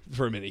Right.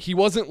 for a minute. He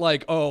wasn't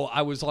like, oh,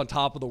 I was on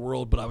top of the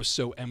world, but I was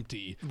so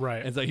empty.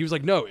 Right. And so he was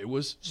like, no, it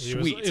was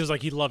sweet. It was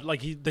like he loved,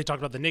 they talked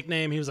about the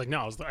nickname. He was like,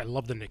 no, I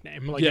love the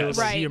nickname. Like, Yes. it was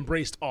like he Right.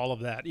 embraced all of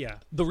that. Yeah.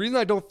 The reason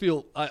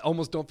I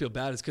almost don't feel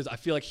bad is because I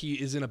feel like he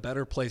is in a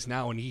better place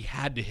now and he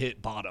had to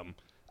hit bottom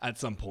at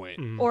some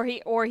point. Or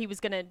he was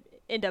gonna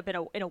end up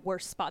in a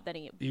worse spot than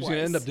he was going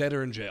to end up dead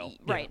or in jail.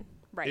 Right.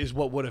 Right. Is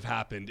what would have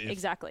happened if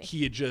Exactly.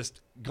 he had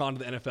just gone to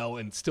the NFL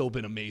and still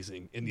been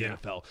amazing in the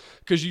NFL.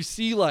 Because you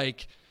see,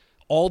 like,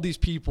 all these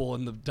people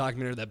in the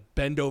documentary that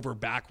bend over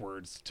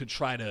backwards to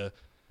try to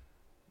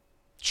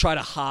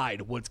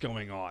hide what's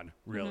going on,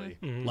 really.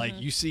 Like,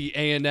 you see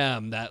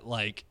A&M that,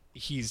 like,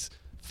 he's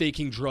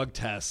faking drug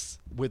tests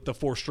with the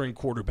 4-string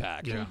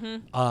quarterback.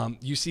 Yeah.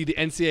 You see the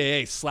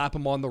NCAA slap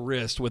him on the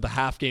wrist with a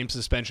half-game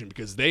suspension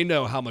because they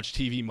know how much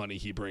TV money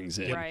he brings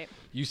in. Right.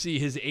 You see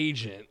his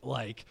agent,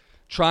 like,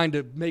 trying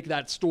to make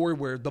that story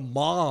where the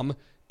mom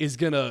is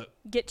going to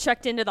get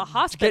checked into the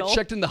hospital.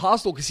 in the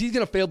hospital because he's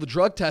going to fail the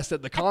drug test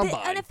at the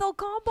combine. The NFL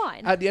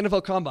Combine. At the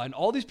NFL Combine.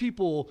 All these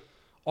people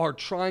are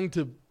trying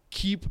to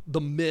keep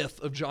the myth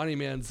of Johnny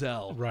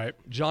Manziel, Right.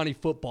 Johnny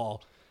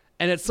Football.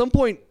 And at some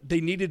point, they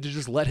needed to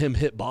just let him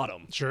hit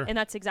bottom. Sure. And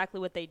that's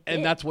exactly what they did.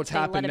 And that's what's They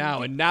let happened him now.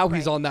 do- And now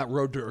he's right. on that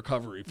road to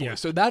recovery. Yeah.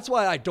 So that's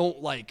why I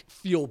don't, like,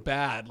 feel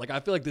bad. Like,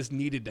 I feel like this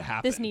needed to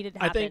happen. This needed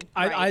to I happen. think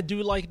right. I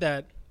do like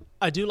that.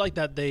 I do like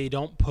that they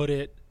don't put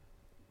it,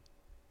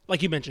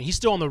 like you mentioned, he's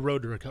still on the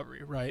road to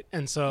recovery, right?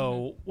 And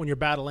so when you're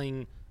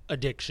battling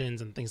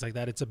addictions and things like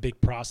that, it's a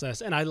big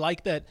process. And I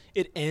like that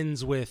it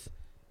ends with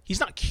he's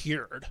not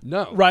cured.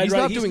 No. Right, He's right.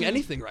 not doing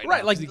anything right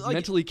now. Like, He like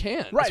mentally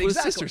can't. Right, That's what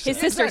exactly. his sister said.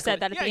 His sister said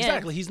that at yeah, the end.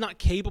 exactly. He's not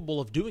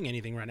capable of doing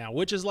anything right now,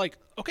 which is like,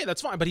 okay,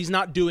 that's fine, but he's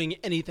not doing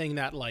anything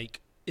that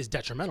like is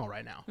detrimental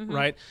right now,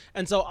 right?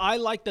 And so I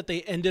like that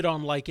they ended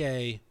on like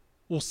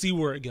we'll see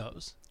where it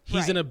goes.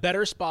 He's Right. in a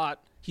better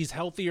spot. He's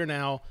healthier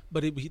now,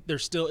 but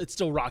it's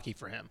still rocky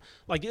for him.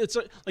 Like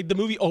like the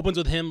movie opens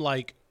with him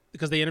like,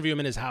 because they interview him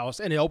in his house,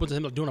 and it opens with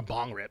him like doing a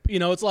bong rip. You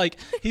know, it's like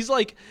he's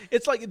like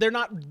it's like they're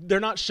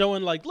not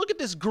showing like, look at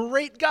this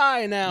great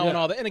guy now and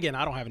all that. And again,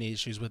 I don't have any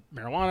issues with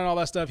marijuana and all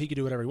that stuff. He can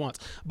do whatever he wants.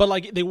 But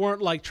like they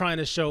weren't like trying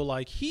to show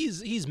like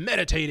he's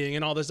meditating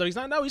and all this stuff. He's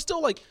not. No, he's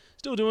still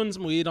doing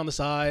some weed on the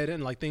side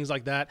and like things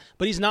like that.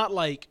 But he's not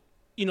like,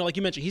 you know, like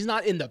you mentioned, he's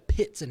not in the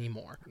pits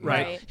anymore,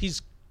 right?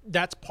 Right.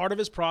 That's part of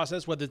his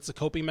process, whether it's a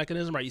coping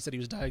mechanism, right? You said he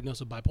was diagnosed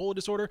with bipolar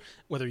disorder,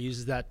 whether he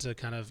uses that to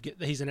kind of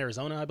he's in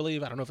Arizona, I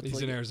believe. I don't know if it's He's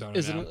legal. in Arizona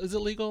Is now. it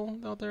legal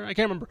out there? I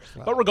can't remember.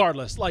 But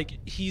regardless,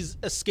 like he's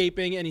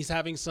escaping and he's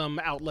having some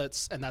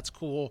outlets, and that's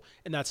cool,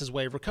 and that's his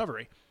way of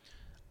recovery.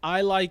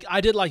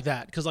 I did like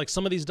that because like so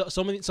many of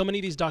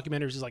these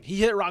documentaries is like he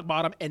hit rock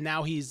bottom and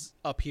now he's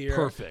up here,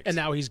 Perfect. and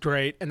now he's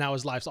great, and now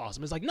his life's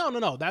awesome. It's like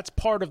no, that's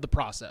part of the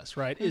process,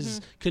 right?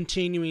 Is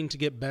continuing to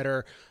get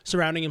better,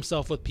 surrounding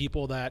himself with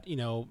people that you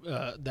know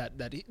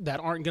that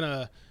aren't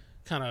gonna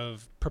kind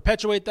of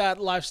perpetuate that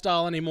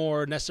lifestyle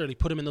anymore, necessarily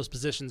put him in those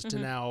positions to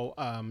now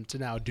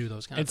do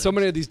those kind of And things. so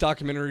many of these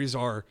documentaries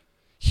are,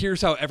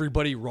 here's how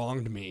everybody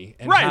wronged me.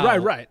 And Right, how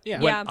right. Yeah.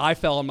 When Yeah. I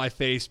fell on my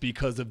face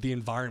because of the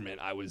environment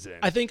I was in.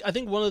 I think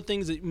one of the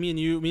things that me and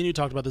you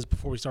talked about this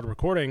before we started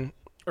recording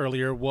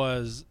earlier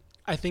was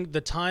I think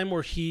the time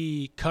where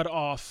he cut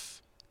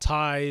off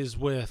ties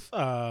with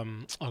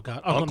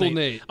Uncle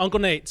Nate. Uncle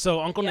Nate. So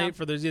Uncle Yeah. Nate,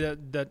 for those of you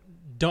that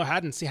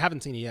haven't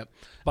seen it yet.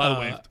 By the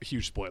way,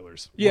 huge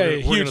spoilers. Yeah, We're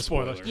huge gonna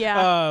spoilers. spoil it.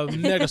 Yeah.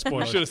 Mega We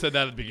spoilers. should have said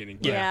that at the beginning.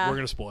 But Yeah. We're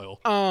going to spoil.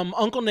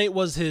 Uncle Nate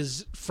was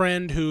his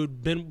friend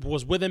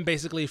was with him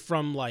basically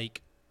from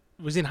like,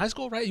 was he in high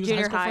school, right? He was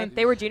Junior a high school high. friend?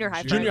 They were junior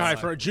high.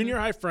 friends. Junior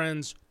high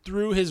friends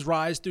through his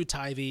rise through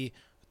Tivy,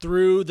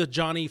 through the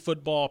Johnny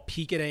football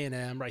peak at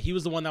A&M, right? He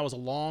was the one that was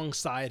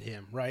alongside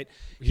him, right?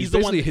 He's the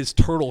basically one his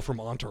turtle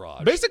from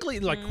Entourage. basically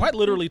like quite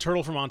literally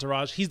Turtle from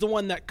Entourage. He's the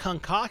one that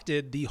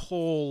concocted the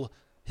whole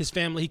his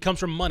family. He comes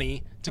from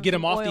money to get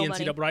him off the oil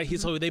NCAA, money. right?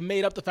 So they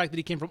made up the fact that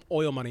he came from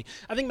oil money.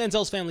 I think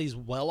Manziel's family is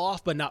well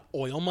off, but not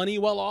oil money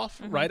well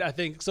off, right? I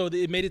think so.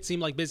 It made it seem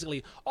like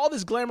basically all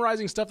this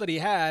glamorizing stuff that he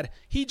had,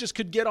 he just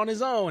could get on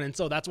his own, and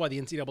so that's why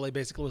the NCAA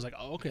basically was like,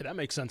 oh, okay, that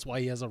makes sense why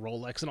he has a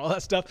Rolex and all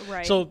that stuff.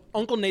 Right. So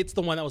Uncle Nate's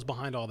the one that was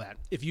behind all that.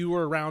 If you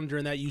were around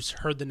during that, you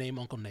heard the name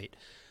Uncle Nate.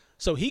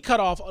 So he cut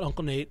off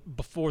Uncle Nate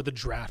before the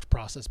draft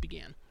process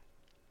began.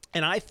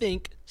 And I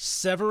think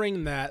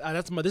severing that,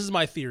 this is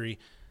my theory.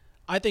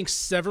 I think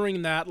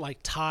severing that like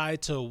tie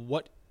to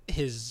what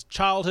his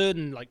childhood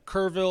and like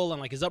Kerrville and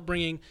like his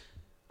upbringing,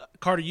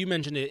 Carter, you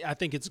mentioned it. I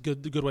think it's the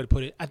good way to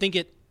put it. I think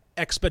it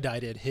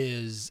expedited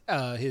his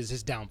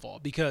downfall,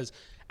 because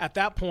at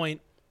that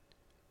point,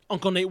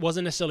 Uncle Nate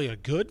wasn't necessarily a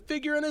good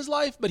figure in his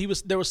life, but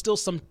there was still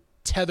some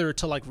tether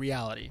to like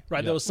reality,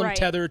 right? There was some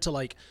tether to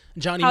like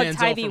Johnny Manziel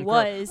Tivy from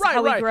was, right,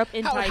 how right. he grew up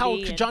in how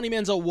Tivy. Johnny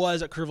Manziel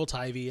was at Kerrville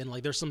Tivy, and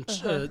like there's some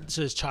to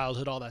his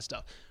childhood, all that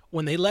stuff.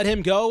 When they let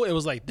him go, it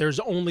was like there's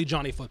only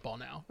Johnny football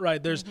now,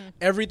 right? There's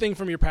everything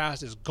from your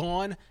past is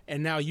gone,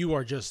 and now you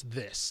are just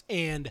this.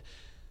 And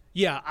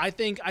yeah, I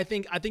think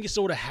it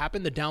still would have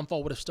happened. The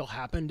downfall would have still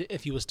happened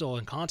if he was still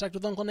in contact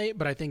with Uncle Nate.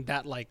 But I think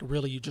that like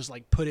really you just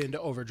like put it into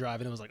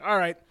overdrive, and it was like, all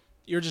right,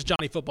 you're just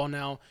Johnny football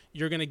now.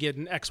 You're going to get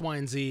an X, Y,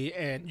 and Z,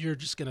 and you're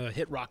just going to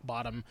hit rock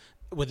bottom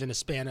within a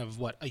span of,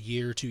 what, a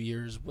year, 2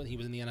 years when he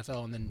was in the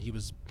NFL, and then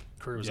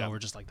career was over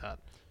just like that.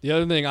 The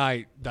other thing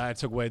that I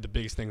took away, the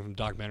biggest thing from the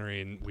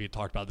documentary, and we had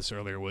talked about this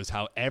earlier, was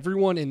how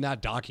everyone in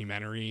that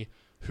documentary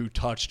who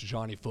touched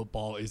Johnny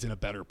football is in a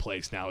better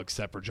place now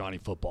except for Johnny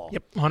football.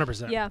 Yep,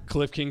 100%. Yeah.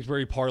 Cliff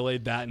Kingsbury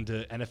parlayed that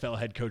into NFL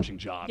head coaching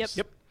jobs.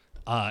 Yep.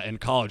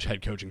 And college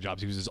head coaching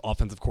jobs. He was his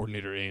offensive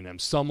coordinator at A&M.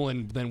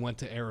 Sumlin then went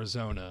to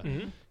Arizona.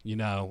 You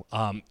know,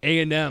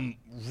 A&M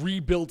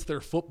rebuilt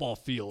their football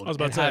field. I was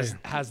about to say.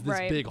 Has this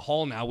Right. big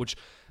hall now, which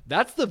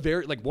that's the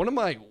very, like one of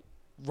my,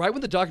 right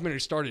when the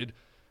documentary started,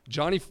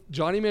 Johnny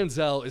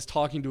Manziel is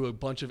talking to a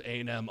bunch of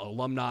A&M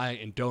alumni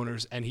and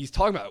donors, and he's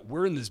talking about,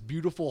 we're in this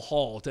beautiful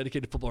hall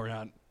dedicated to football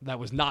around that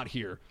was not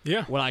here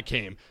when I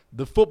came.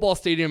 The football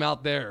stadium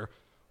out there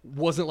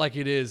wasn't like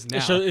it is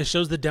now. It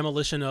shows the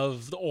demolition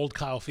of the old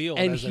Kyle Field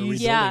And as they're he's-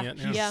 rebuilding it.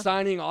 He's Yeah.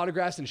 signing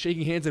autographs and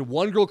shaking hands, and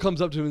one girl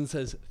comes up to him and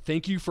says,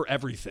 "Thank you for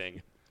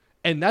everything."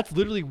 And that's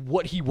literally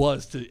what he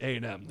was to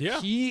A&M. Yeah.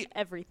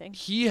 Everything.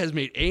 He has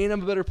made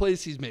A&M a better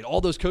place. He's made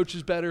all those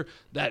coaches better.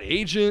 That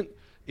agent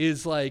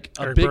is like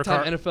a Eric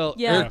big-time Burkhart. NFL.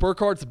 Yeah. Eric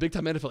Burkhart's a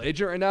big-time NFL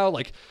agent right now.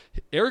 Like,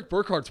 Eric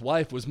Burkhart's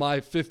wife was my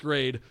 5th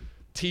grade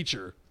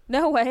teacher.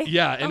 No way.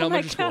 Yeah, in Oh my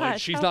elementary school. Like,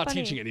 gosh, she's how not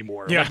funny. teaching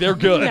anymore. Yeah. Like, they're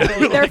good.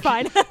 No, they're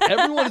fine.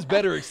 Everyone is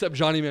better except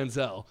Johnny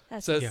Manziel.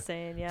 That's So-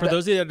 insane. Yeah. For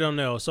those of you that don't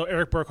know, so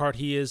Eric Burkhart,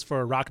 he is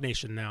for Rock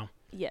Nation now.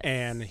 Yes.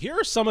 And here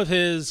are some of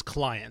his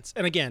clients.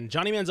 And again,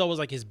 Johnny Manziel was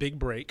like his big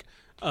break,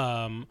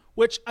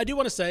 which I do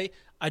want to say,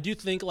 I do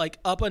think like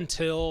up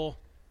until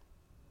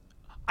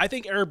I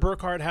think Eric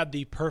Burkhart had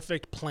the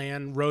perfect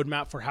plan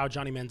roadmap for how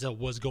Johnny Manziel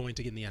was going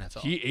to get in the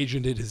NFL. He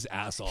agented his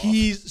ass off.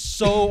 He's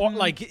so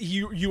like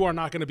you are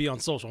not going to be on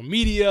social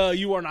media.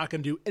 You are not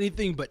going to do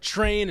anything but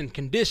train and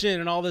condition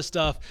and all this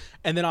stuff.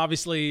 And then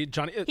obviously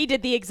Johnny. he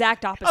did the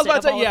exact opposite. I was about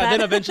of to say, all of yeah. that.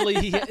 Then eventually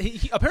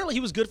he apparently he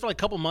was good for like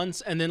a couple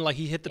months, and then like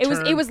he hit the It was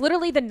turn.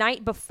 literally the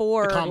night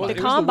before The combine. the It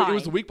was combine. It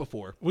was the week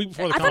before. week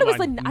before the I thought it was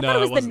combine. the No, I thought it it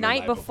was the wasn't the night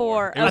night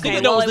before. before. I think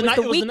Okay, no, well, it was the night.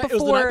 the week It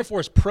was the night before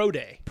his pro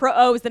day. it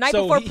was the night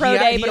So before he pro had-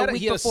 day, he but had a week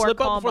he had before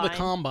slip up combine. before the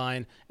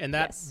combine, and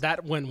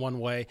that went one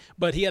way.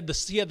 But he had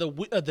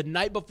the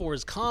night before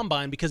his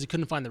combine because he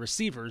couldn't find the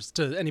receivers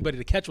to anybody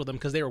to catch with him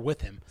because they were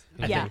with him.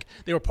 I Yeah. think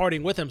they were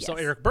partying with him. So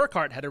Yes. Eric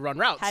Burkhart had to run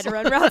routes. Had to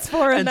run routes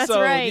for him. And That's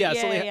so, right. Yeah.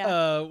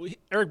 Yeah,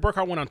 Eric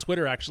Burkhart went on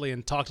Twitter actually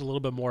and talked a little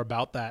bit more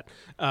about that.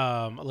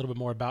 Let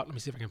me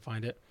see if I can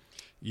find it.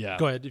 Yeah.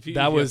 Go ahead, if you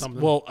that have was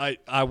something. well. I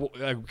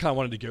kind of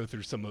wanted to go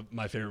through some of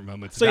my favorite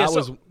moments. So, yeah,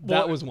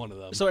 that was one of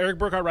them. So Eric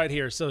Burkhart right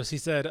here. So he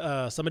said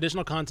some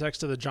additional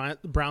context to the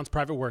Browns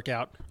private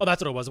workout. Oh,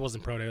 that's what it was. It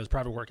wasn't pro day. It was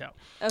private workout.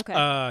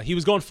 Okay. He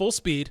was going full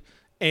speed,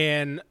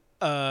 and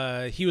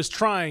he was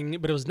trying,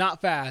 but it was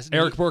not fast.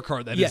 Eric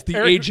Burkhart, that is Yeah, the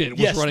Eric- agent, was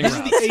yes, running this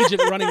routes. is the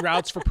agent running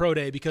routes for pro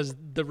day because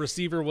the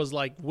receiver was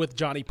like with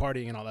Johnny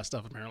partying and all that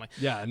stuff apparently.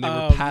 Yeah, and they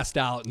were passed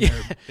out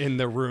in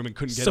their room and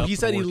couldn't get So up he for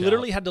said the he workout.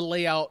 literally had to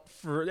lay out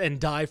and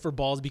dive for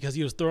balls because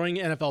he was throwing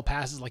NFL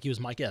passes like he was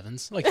Mike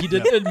Evans. Like he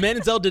did.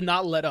 Manziel did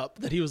not let up.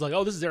 That he was like,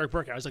 "Oh, this is Eric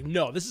Burkhart." I was like,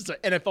 "No, this is an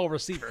NFL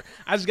receiver.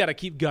 I just got to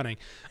keep gunning."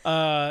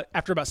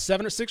 After about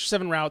 6 or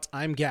 7 routes,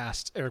 I'm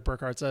gassed. Eric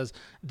Burkhart says.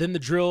 Then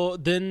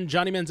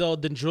Johnny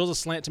Manziel then drills a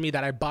slant to me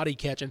that I body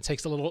catch and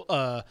takes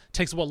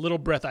what little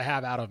breath I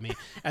have out of me.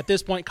 At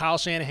this point, Kyle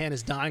Shanahan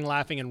is dying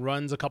laughing and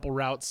runs a couple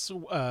routes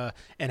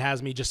and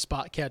has me just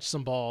spot catch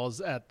some balls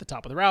at the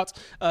top of the routes.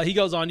 He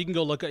goes on. You can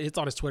go look. It's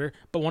on his Twitter.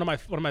 But one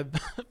of my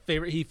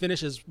favorite. He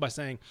finishes by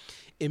saying,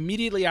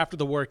 "Immediately after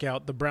the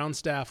workout, the Brown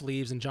staff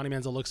leaves and Johnny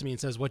Manziel looks at me and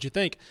says, 'What'd you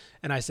think?'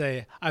 And I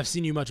say, 'I've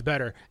seen you much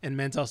better.' And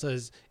Manziel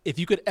says, 'If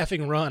you could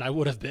effing run, I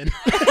would have been.'"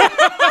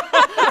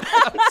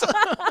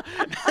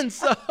 and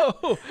so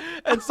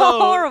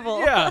Horrible.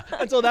 Yeah,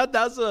 and so that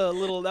was a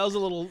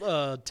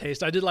little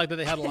taste. I did like that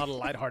they had a lot of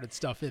lighthearted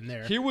stuff in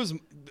there. He was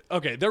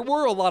okay. There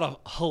were a lot of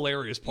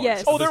hilarious parts.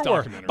 Yes. Of Oh, this there were.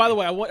 documentary. By the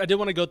way, I did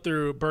want to go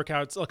through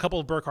a couple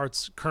of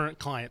Burkhart's current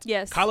clients.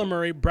 Yes. Kyler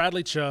Murray,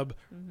 Bradley Chubb,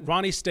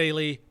 Ronnie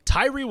Staley,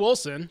 Tyree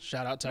Wilson,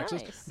 shout out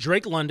Texas, Nice.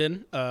 Drake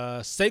London,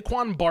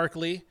 Saquon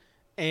Barkley,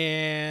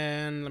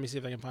 and let me see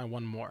if I can find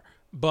one more.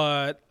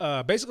 But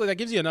basically, that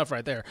gives you enough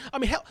right there. I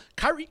mean, hell,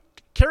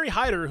 Kerry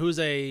Hyder, who's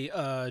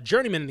a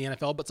journeyman in the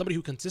NFL, but somebody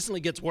who consistently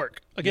gets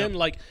work. Again,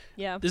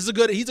 he's a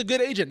good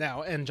agent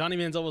now, and Johnny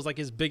Manziel was like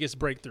his biggest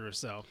breakthrough.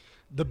 So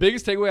the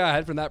biggest takeaway I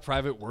had from that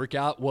private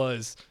workout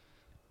was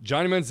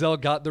Johnny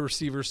Manziel got the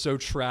receivers so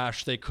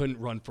trash they couldn't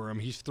run for him.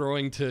 He's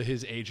throwing to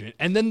his agent,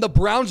 and then the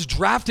Browns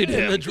drafted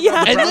him. And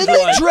then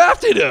they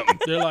drafted him.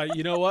 They're like,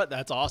 you know what?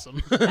 That's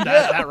awesome.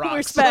 that rocks.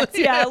 Respect.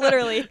 Yeah,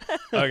 literally.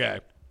 Okay.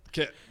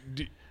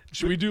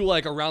 Should we do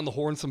like around the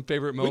horn some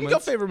favorite We moments? can go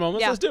favorite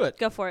moments. Yeah, Let's do it.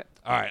 Go for it.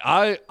 All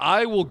right.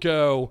 I will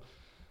go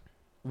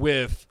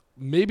with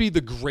maybe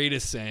the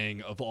greatest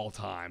saying of all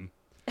time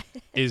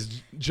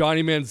is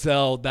Johnny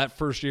Manziel that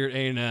first year at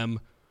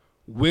A&M,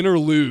 win or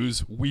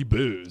lose, we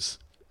booze.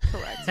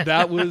 Correct.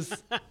 That's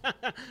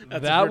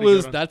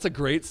a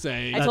great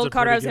saying. I told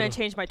Carter I was going to to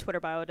change my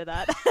Twitter bio to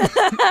that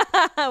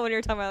when you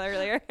were talking about it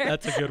earlier.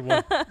 That's a good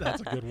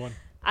one.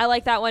 I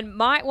like that one.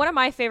 One of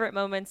my favorite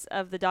moments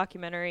of the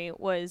documentary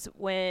was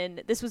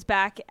when Johnny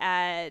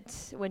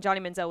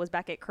Manziel was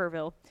back at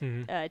Kerrville,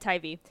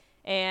 Tivy,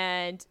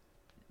 and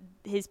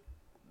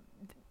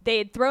they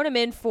had thrown him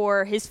in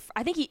for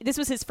this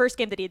was his first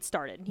game that he had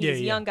started. He was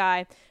a young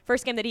guy,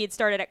 first game that he had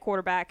started at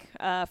quarterback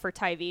for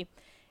Tivy,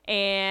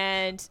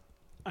 and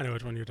I know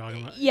which one you're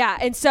talking about. yeah,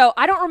 and so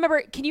I don't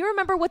remember. Can you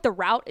remember what the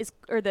route is,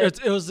 or the?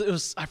 It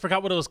was. I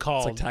forgot what it was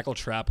called. It's like tackle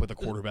trap with a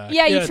quarterback.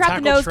 Yeah, you trap the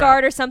tackle nose trap.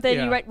 guard or something.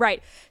 Yeah.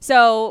 Right.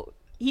 So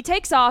he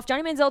takes off.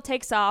 Johnny Manziel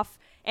takes off,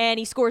 and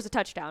he scores a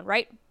touchdown.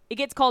 Right. It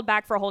gets called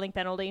back for a holding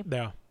penalty.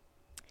 Yeah.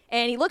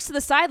 And he looks to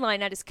the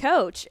sideline at his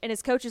coach, and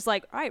his coach is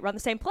like, "All right, run the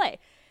same play."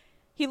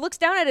 He looks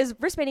down at his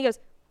wristband. He goes,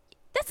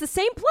 "That's the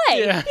same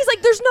play." Yeah. He's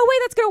like, "There's no way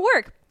that's gonna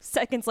work."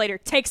 Seconds later,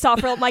 takes off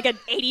for like an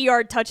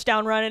 80-yard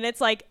touchdown run, and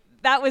it's like.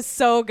 That was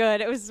so good.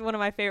 It was one of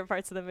my favorite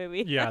parts of the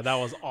movie. Yeah, that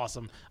was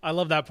awesome. I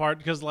love that part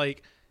because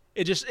like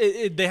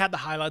they had the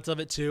highlights of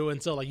it too,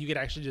 and so like you could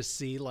actually just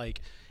see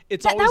like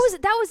it's that always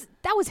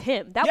was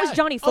him. That Yeah, was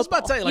Johnny I was football.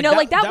 about to say, you know,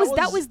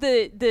 that was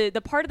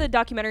the part of the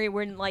documentary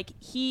when like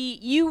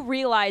you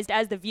realized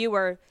as the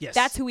viewer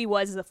that's who he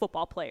was as a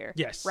football player.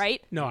 Yes.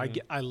 Right? No,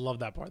 I love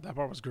that part. That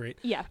part was great.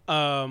 Yeah.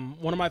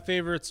 One of my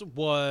favorites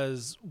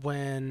was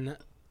when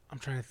I'm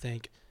trying to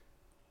think.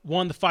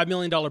 One, the $5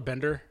 million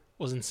bender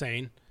was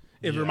insane.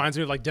 It reminds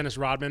me of like Dennis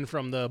Rodman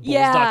from the Bulls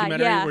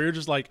documentary where you're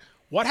just like,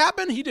 what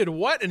happened? He did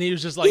what? And he was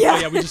just like, oh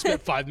yeah, we just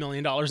spent $5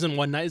 million in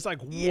one night. It's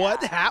like,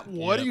 what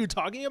are you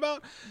talking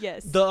about?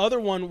 Yes. The other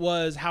one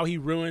was how he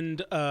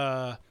ruined,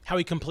 how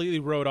he completely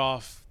wrote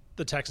off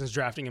the Texans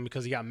drafting him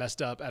because he got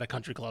messed up at a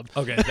country club.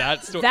 Okay,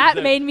 that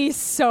made me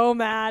so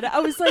mad. I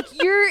was like,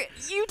 you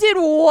did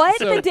what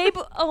the day?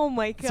 Oh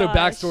my god. So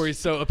backstory.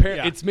 So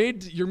apparently,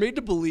 you're made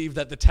to believe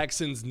that the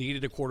Texans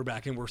needed a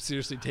quarterback and were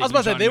seriously taking. I was about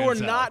to say Johnny they were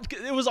Manziel. not.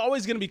 It was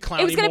always going to be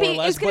clowny, It was gonna more be- or it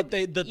less. was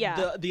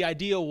gonna- But the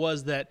idea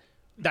was that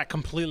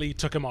completely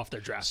took him off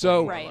their draft.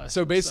 So board, more or less.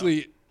 so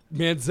basically,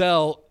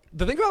 Manziel.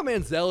 The thing about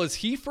Manziel is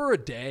he for a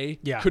day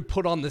could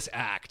put on this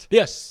act.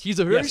 Yes, He's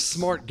a very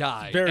smart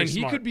guy, Very and he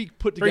smart. could be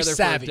put Very together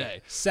savvy. for a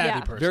day.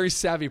 Savvy person. Very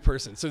savvy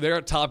person. So they're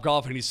at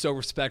Topgolf, and he's so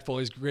respectful.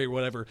 He's great,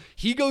 whatever.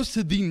 He goes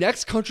to the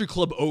next country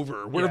club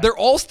over, where they're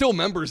all still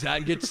members at,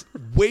 and gets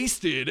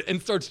wasted and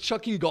starts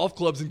chucking golf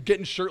clubs and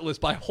getting shirtless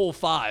by hole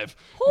 5.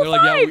 Hole they're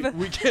like, five?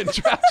 we can't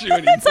draft you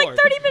anymore. It's like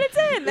 30 minutes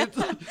in. It's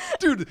like,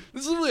 dude,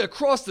 this is literally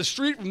across the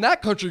street from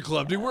that country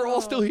club, dude. We're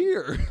all still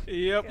here.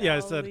 Yep. Yeah,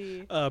 it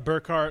Golly. said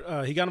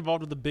Burkhart. He got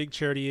involved with the big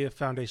charity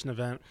foundation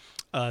event.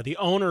 The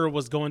owner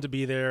was going to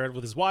be there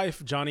with his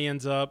wife. Johnny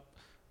ends up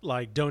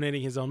like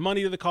donating his own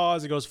money to the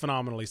cause. It goes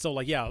phenomenally. So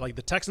like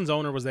the Texans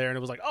owner was there, and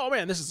it was like, oh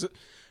man, this is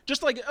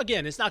just like,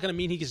 again, it's not going to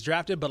mean he gets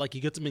drafted, but like he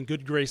gets him in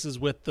good graces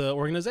with the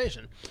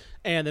organization.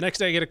 And the next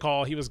day I get a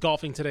call. He was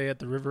golfing today at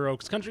the River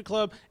Oaks Country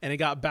Club, and it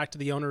got back to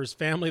the owner's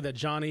family that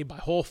Johnny, by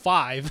hole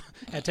 5,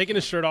 had taken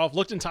his shirt off,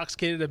 looked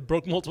intoxicated, and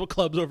broke multiple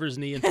clubs over his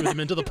knee and threw them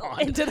into the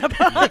pond.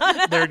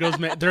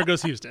 There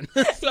goes Houston.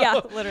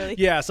 Yeah, literally.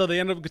 Yeah, so they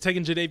ended up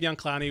taking Jadeveon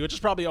Clowney, which is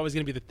probably always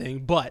going to be the thing.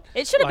 But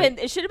It should have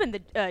been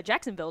the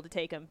Jacksonville to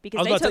take him I because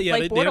was they about to took say,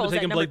 Blake they ended up Bortles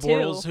taking at number Blake 2.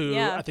 Bortles, who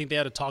yeah. I think they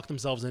had to talk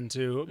themselves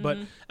into. But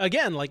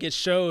again, like it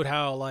showed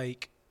how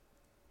like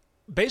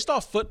based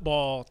off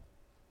football,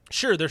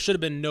 sure, there should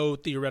have been no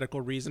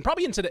theoretical reason.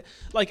 Probably into the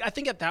like I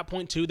think at that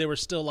point too, they were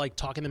still like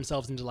talking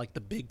themselves into like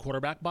the big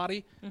quarterback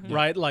body,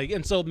 right? Like,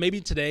 and so maybe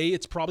today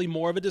it's probably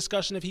more of a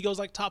discussion if he goes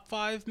like top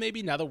 5,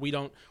 maybe now that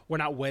we're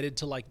not wedded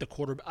to like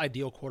the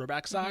ideal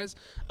quarterback size.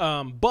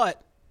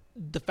 But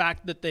the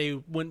fact that they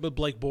went with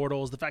Blake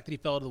Bortles, the fact that he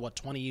fell to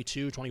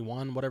 22,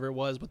 21, whatever it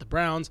was with the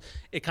Browns,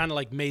 it kind of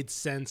like made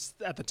sense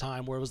at the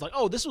time where it was like,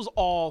 oh, this was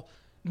all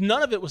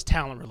none of it was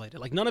talent related.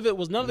 Like none of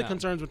the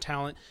concerns with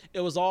talent.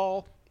 It was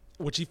all,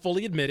 which he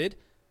fully admitted,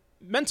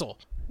 mental.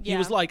 He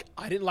was like,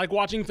 I didn't like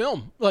watching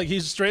film. Like he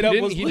straight up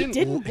was. He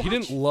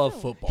didn't love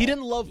football. He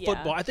didn't love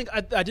football. I think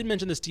I did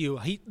mention this to you.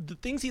 The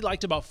things he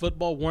liked about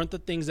football weren't the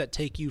things that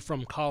take you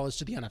from college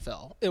to the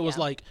NFL. It was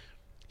like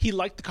he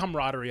liked the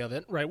camaraderie of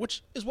it, right?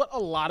 Which is what a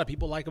lot of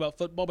people like about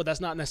football, but that's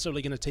not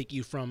necessarily going to take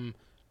you from,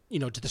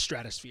 to the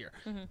stratosphere.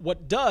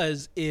 What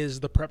does is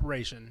the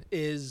preparation.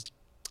 Is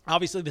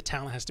obviously the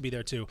talent has to be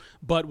there too,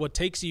 but what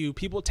takes you,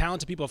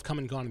 talented people have come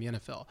and gone in the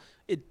NFL.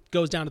 It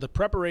goes down to the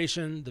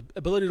preparation, the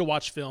ability to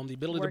watch film, the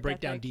ability to break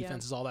down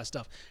defenses, all that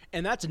stuff.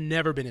 And that's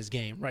never been his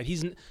game, right?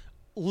 He's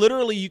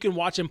literally, you can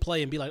watch him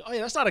play and be like, oh yeah,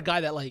 that's not a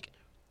guy that like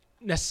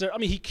necessarily, I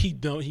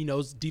mean, he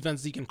knows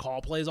defense, he can call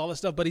plays, all that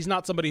stuff, but he's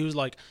not somebody who's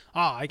like,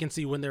 I can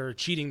see when they're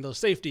cheating the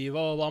safety.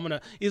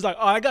 He's like,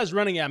 that guy's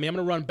running at me. I'm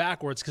going to run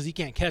backwards because he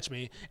can't catch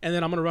me. And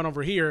then I'm going to run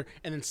over here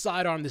and then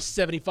sidearm this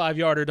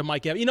 75-yarder to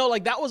Mike Evans.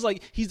 Like that was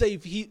like,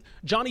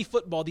 Johnny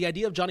Football, the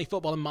idea of Johnny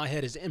Football in my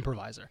head is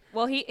improviser.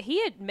 Well,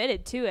 he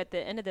admitted too at the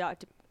end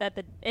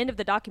of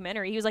the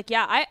documentary, he was like,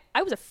 I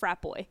was a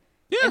frat boy.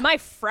 Yeah. And my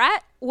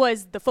frat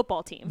was the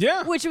football team.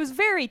 Yeah. Which was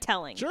very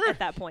telling at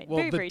that point.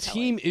 Well, very the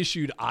telling.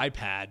 team-issued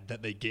iPad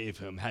that they gave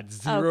him had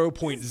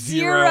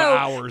 0.0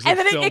 hours and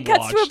of then film it cuts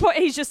watched. to a point,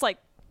 he's just like...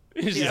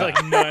 He's just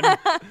like, none.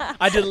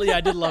 I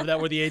did love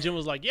that where the agent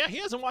was like, he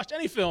hasn't watched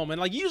any film.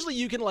 And like, usually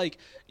you can like,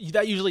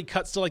 that usually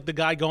cuts to like the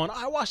guy going,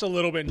 I watched a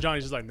little bit. And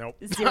Johnny's just like, nope.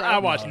 Zero. I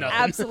watched nothing.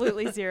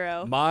 Absolutely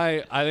zero.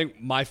 I think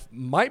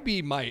might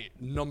be my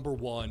number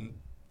one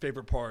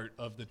favorite part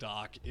of the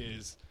doc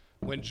is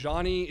when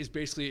Johnny is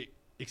basically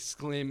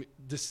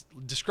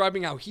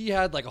describing how he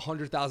had like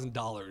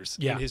 $100,000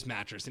 in his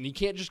mattress and he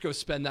can't just go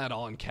spend that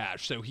all in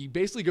cash. So he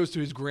basically goes to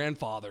his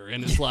grandfather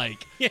and is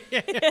like,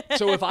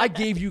 so if I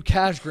gave you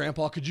cash,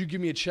 Grandpa, could you give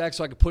me a check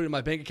so I could put it in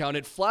my bank account?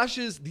 It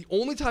flashes. The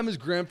only time his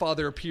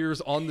grandfather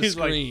appears on the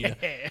screen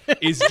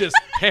is just,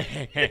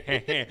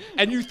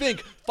 and you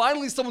think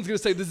finally someone's going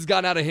to say this has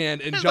gotten out of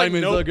hand. And Johnny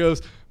Manziel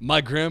goes, my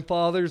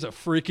grandfather's a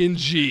freaking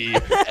G.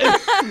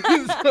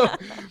 So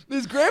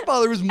his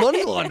grandfather was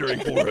money laundering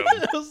for him.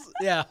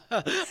 Yeah,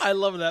 I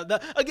love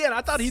that. Again,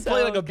 I thought he'd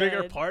play like a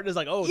bigger part. It's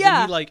like,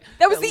 then he like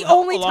that was the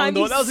only time.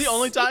 That was the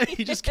only time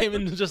he just came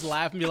in and just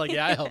laughed and be like,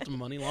 I helped him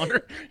money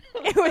launder.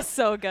 It was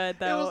so good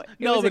though.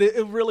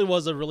 It really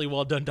was a really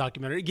well done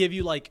documentary. It gave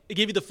you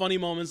the funny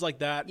moments like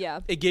that.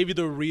 Yeah. It gave you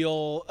the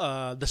real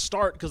the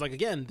start because like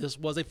again, this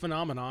was a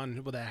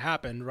phenomenon that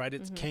happened, right?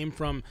 It came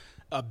from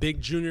a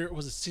big junior.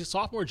 Was it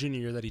sophomore,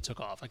 junior year that he took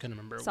off? I couldn't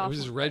remember. It was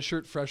his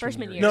redshirt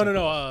freshman year. No.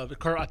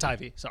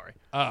 Tivey. Sorry.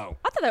 Oh.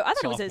 I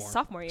thought it was his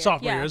sophomore year.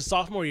 Sophomore year. It was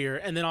sophomore year,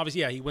 and then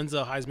obviously, he wins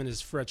the Heisman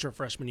his redshirt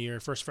freshman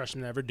year, first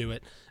freshman to ever do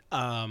it.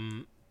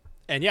 And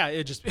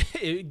it just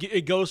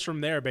it goes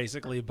from there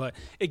basically, but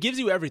it gives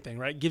you everything,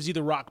 right? It gives you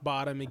the rock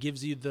bottom. It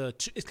gives you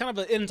it's kind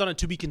of ends on a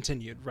to be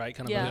continued, right?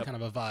 Kind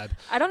of a vibe.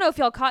 I don't know if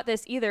y'all caught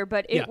this either,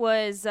 but it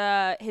was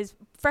his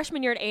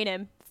freshman year at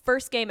A&M.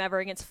 First game ever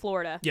against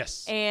Florida.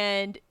 Yes.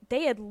 And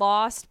they had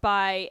lost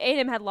by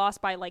A&M had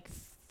lost by like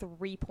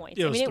 3 points.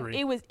 It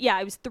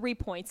was 3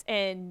 points.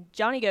 And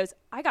Johnny goes,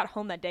 I got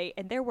home that day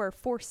and there were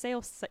for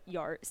sale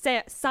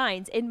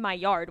signs in my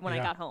yard when I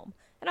got home.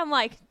 And I'm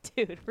like,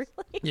 dude,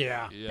 really?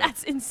 Yeah.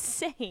 That's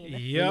insane.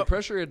 Yeah. The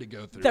pressure he had to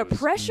go through. The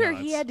pressure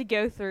he had to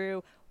go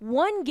through.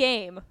 One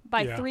game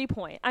by 3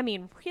 points. I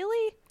mean,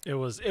 really? It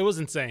was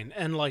insane.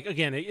 And like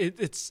again,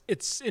 it's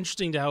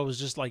interesting to how it was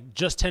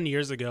just 10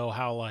 years ago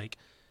how like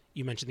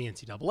you mentioned the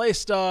NCAA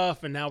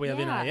stuff, and now we have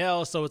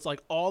NIL. So it's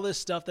like all this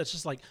stuff that's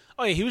just like,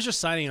 oh yeah, he was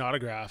just signing an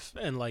autograph,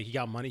 and like he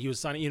got money. He was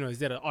signing, he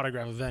did an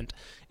autograph event,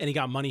 and he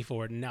got money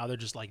for it. And now they're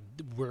just like,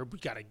 we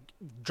gotta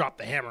drop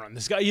the hammer on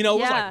this guy. It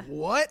was like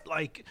what?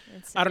 Like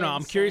I don't know.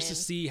 I'm curious to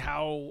see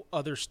how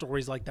other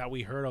stories like that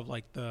we heard of,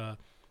 like the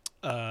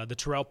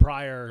Terrell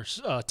Pryor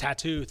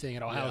tattoo thing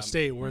at Ohio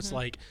State, where it's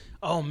like,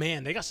 oh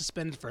man, they got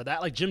suspended for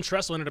that. Like Jim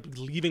Tressel ended up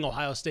leaving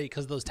Ohio State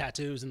because of those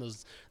tattoos and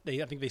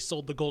I think they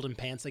sold the golden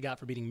pants they got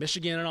for beating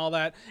Michigan and all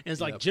that. And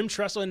it's like Jim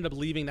Tressel ended up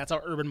leaving. That's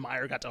how Urban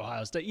Meyer got to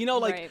Ohio State.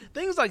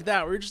 Things like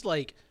that. We're just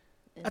like,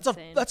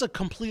 that's a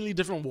completely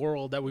different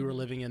world that we were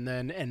living in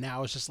then, and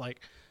now it's just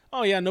like,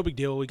 oh yeah, no big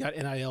deal. We got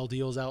NIL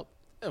deals out.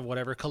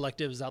 Whatever,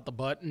 collectives out the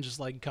butt and just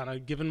like kind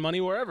of giving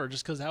money wherever,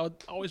 just because how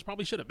it always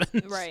probably should have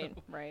been.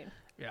 Right.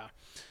 Yeah,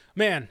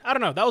 man, I don't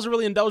know. That was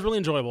really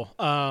enjoyable.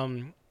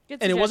 And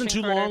it wasn't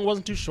too long,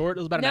 wasn't too short. It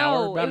was about an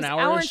hour. About an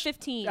hour. Hour and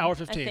 15. Hour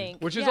 15, I think.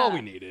 Which is all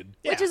we needed.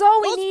 Yeah. Which is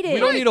all we needed. We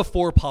don't need a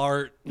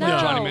 4-part No.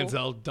 Johnny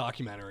Manziel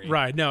documentary.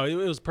 Right. No, it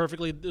was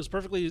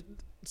perfectly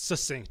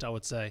succinct, I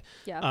would say.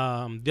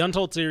 Yeah. The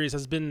Untold series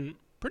has been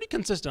pretty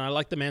consistent. I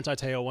like the Manti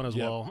Te'o one as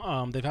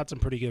well. They've had some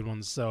pretty good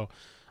ones. So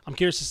I'm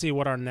curious to see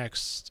what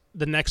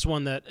the next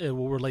one that it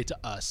will relate to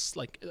us,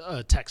 like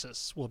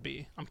Texas, will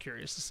be. I'm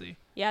curious to see.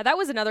 Yeah, that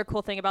was another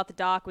cool thing about the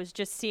doc, was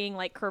just seeing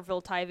like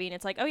Kerrville Tivey, and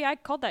it's like, oh yeah, I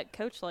called that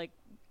coach like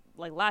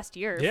like last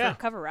year Yeah. for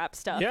cover rap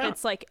stuff. Yeah.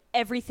 It's like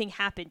everything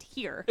happened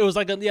here. It was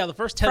like the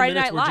first 10 Friday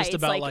minutes Night were just Lights,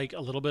 about like, like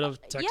a little bit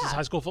of Texas yeah.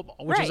 high school football,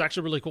 which was Right.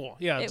 actually really cool.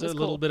 Yeah, it's It a was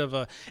little cool. bit of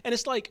a, and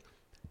it's like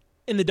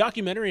in the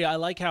documentary, I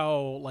like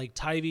how like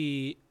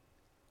Tyvee.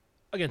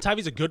 Again,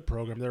 Tyvee's a good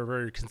program. They're a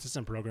very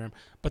consistent program,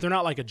 but they're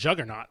not like a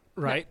juggernaut,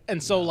 right?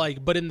 And so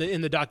like, but in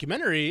the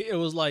documentary, it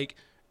was like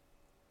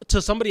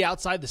to somebody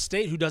outside the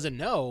state who doesn't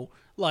know,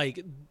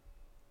 like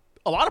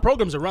a lot of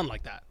programs are run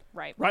like that.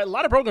 Right. Right. A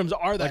lot of programs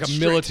are that Like a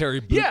strict. military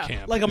boot yeah,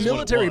 camp like a is what it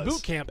military was.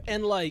 boot camp.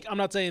 And like, I'm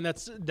not saying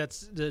that's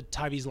the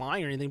Tyvee's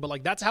lying or anything, but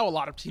like that's how a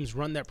lot of teams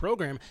run their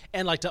program.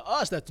 And like to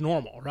us, that's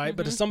normal, right?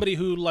 But to somebody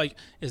who like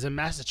is in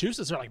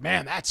Massachusetts, they're like,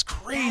 man, that's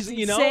crazy,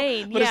 you know?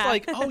 insane, But it's yeah.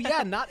 like, oh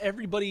yeah, not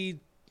everybody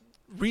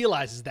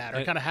realizes that or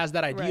And- kind of has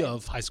that idea Right.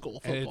 of high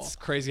school And football. it's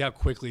crazy how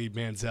quickly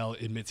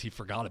Manziel admits he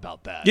forgot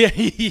about that. Yeah,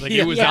 Like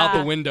it was Yeah. out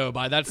the window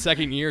by that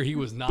second year. He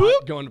was not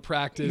going to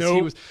practice. Nope.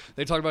 He was.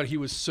 They talked about he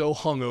was so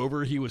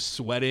hungover. He was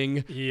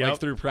sweating Yep. like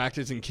through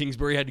practice, and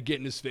Kingsbury had to get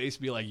in his face,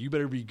 and be like, "You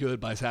better be good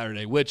by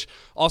Saturday." Which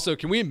also,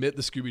 can we admit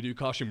the Scooby Doo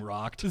costume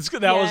rocked?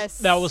 Yes.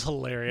 that was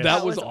hilarious.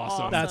 That was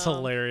awesome. That's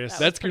hilarious.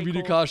 That was That pretty Scooby Doo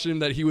cool. costume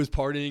that he was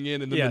partying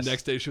in, and then Yes. the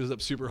next day shows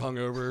up super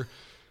hungover.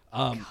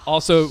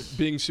 Also,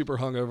 being super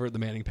hungover at the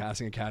Manning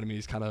Passing Academy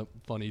is kind of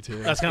funny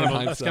too. That's kind in of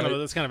hindsight.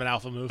 that's kind of an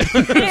alpha move.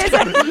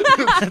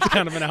 that That's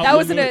kind of an alpha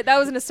was move.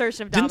 an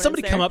assertion of Didn't dominance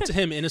somebody there. come up to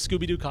him in a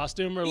Scooby Doo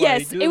costume or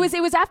Yes, like? it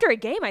was after a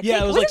game. I think.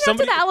 Yeah, it was Wasn't like it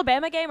somebody- after the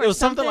Alabama game or It was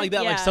something like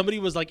that. Yeah. Like somebody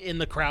was like in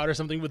the crowd or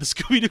something with a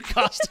Scooby Doo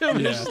costume.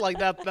 And Yeah. it's just like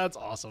that. That's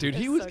awesome, Dude,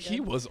 It's so he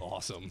good. was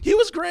awesome. He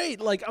was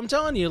great. Like I'm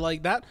telling you,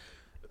 like that.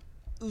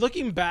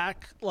 Looking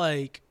back,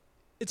 like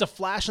it's a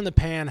flash in the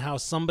pan how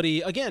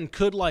somebody again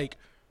could like.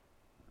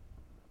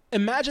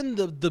 Imagine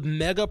the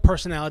mega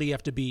personality you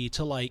have to be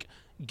to like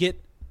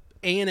get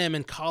A&M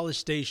and College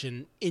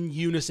Station in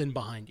unison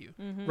behind you,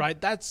 right?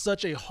 That's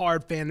such a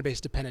hard fan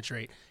base to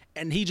penetrate,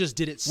 and he just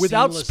did it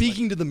Without seamlessly.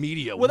 speaking to the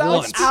media Without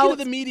once. speaking to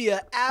the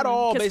media at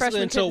all, 'Cause basically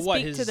freshmen until couldn't what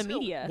speak his to the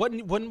media.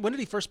 When did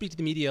he first speak to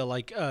the media?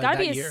 Like Gotta that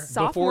be a year.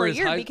 sophomore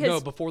year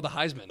because before the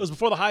Heisman. It was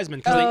before the Heisman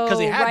because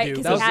he had right, to.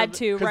 'cause That he was had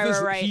to.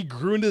 Right. He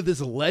grew into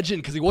this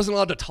legend because he wasn't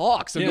allowed to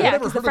talk. So no Yeah, one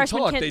ever 'cause the heard him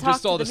freshmen talk. can't They talk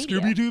just saw to the the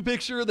media. Scooby Doo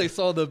picture. They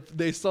saw the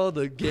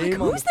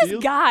game on Who's the this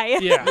field. guy?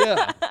 Yeah.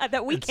 Yeah.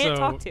 that we can't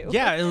talk to.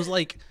 Yeah, it was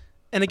like,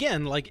 and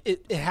again, like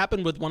it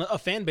happened with a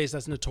fan base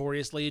that's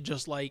notoriously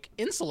just like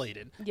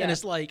insulated, Yeah. and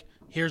it's like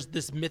here's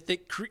this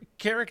mythic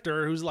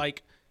character who's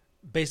like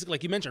basically,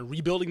 like you mentioned,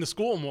 rebuilding the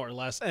school more or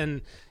less,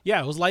 and yeah,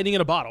 it was lightning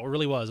in a bottle. It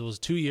really was. It was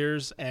 2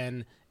 years,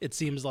 and it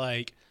seems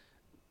like.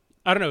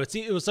 I don't know.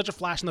 It was such a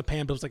flash in the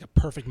pan, but it was like a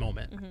perfect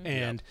moment,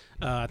 and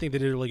I think they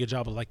did a really good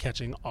job of like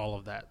catching all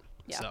of that.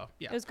 Yeah. So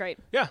yeah, It was great.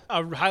 yeah,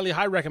 I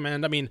high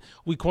recommend. I mean,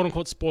 we quote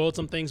unquote spoiled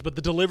some things, but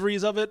the delivery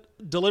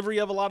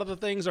of a lot of the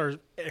things are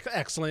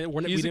excellent.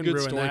 We He's a didn't good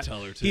ruin that.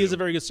 storyteller, He is too. a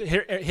very good.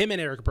 Him and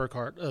Eric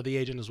Burkhart, the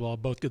agent as well,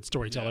 both good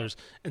storytellers,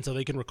 and so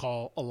they can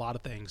recall a lot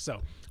of things.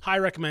 So high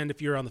recommend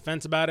if you're on the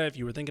fence about it, if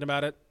you were thinking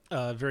about it.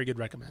 Very good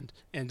recommend,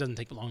 and it doesn't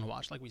take long to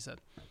watch, like we said.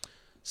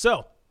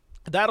 So.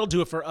 That'll do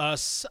it for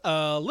us.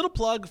 Little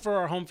plug for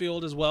our home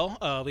field as well.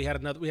 We had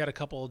a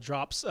couple of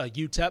drops.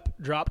 UTEP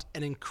dropped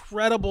an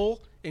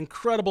incredible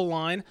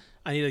line.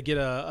 I need to get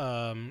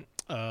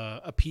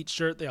a Pete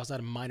shirt. They also had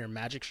a Minor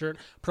Magic shirt.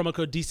 Promo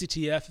code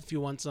DCTF if you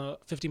want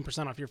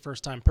 15% off your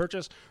first time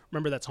purchase.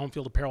 Remember, that's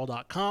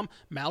homefieldapparel.com.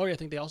 Mallory, I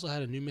think they also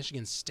had a new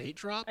Michigan State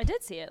drop. I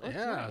did see it. Looked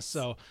Yeah, nice.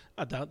 so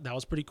that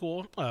was pretty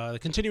cool.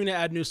 Continuing to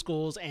add new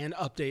schools and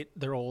update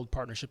their old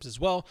partnerships as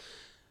well.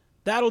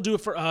 That'll do it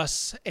for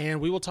us,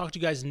 and we will talk to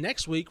you guys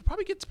next week. We'll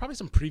probably get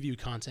some preview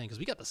content because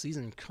we got the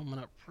season coming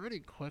up pretty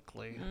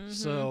quickly.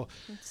 So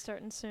It's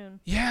starting soon.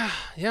 yeah,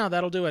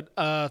 that'll do it.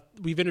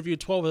 We've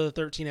interviewed 12 of the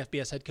 13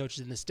 FBS head coaches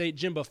in the state.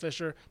 Jimbo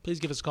Fisher, please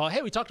give us a call.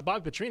 Hey, we talked to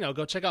Bobby Petrino.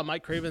 Go check out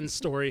Mike Craven's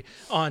story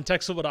on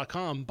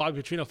TexFootball.com.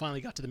 Bobby Petrino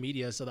finally got to the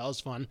media, so that was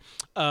fun.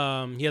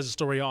 He has a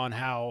story on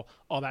how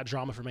all that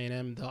drama from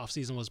A&M the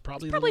offseason was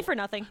probably For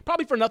nothing.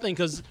 Probably for nothing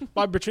because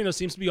Bobby Petrino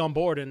seems to be on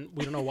board, and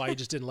we don't know why he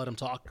just didn't let him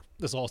talk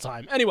this whole time.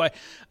 Anyway,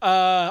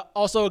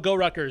 also go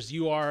Rutgers.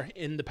 You are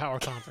in the Power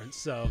Conference,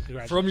 so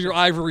congratulations. From your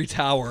ivory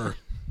tower.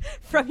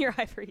 From your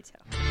ivory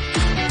tower.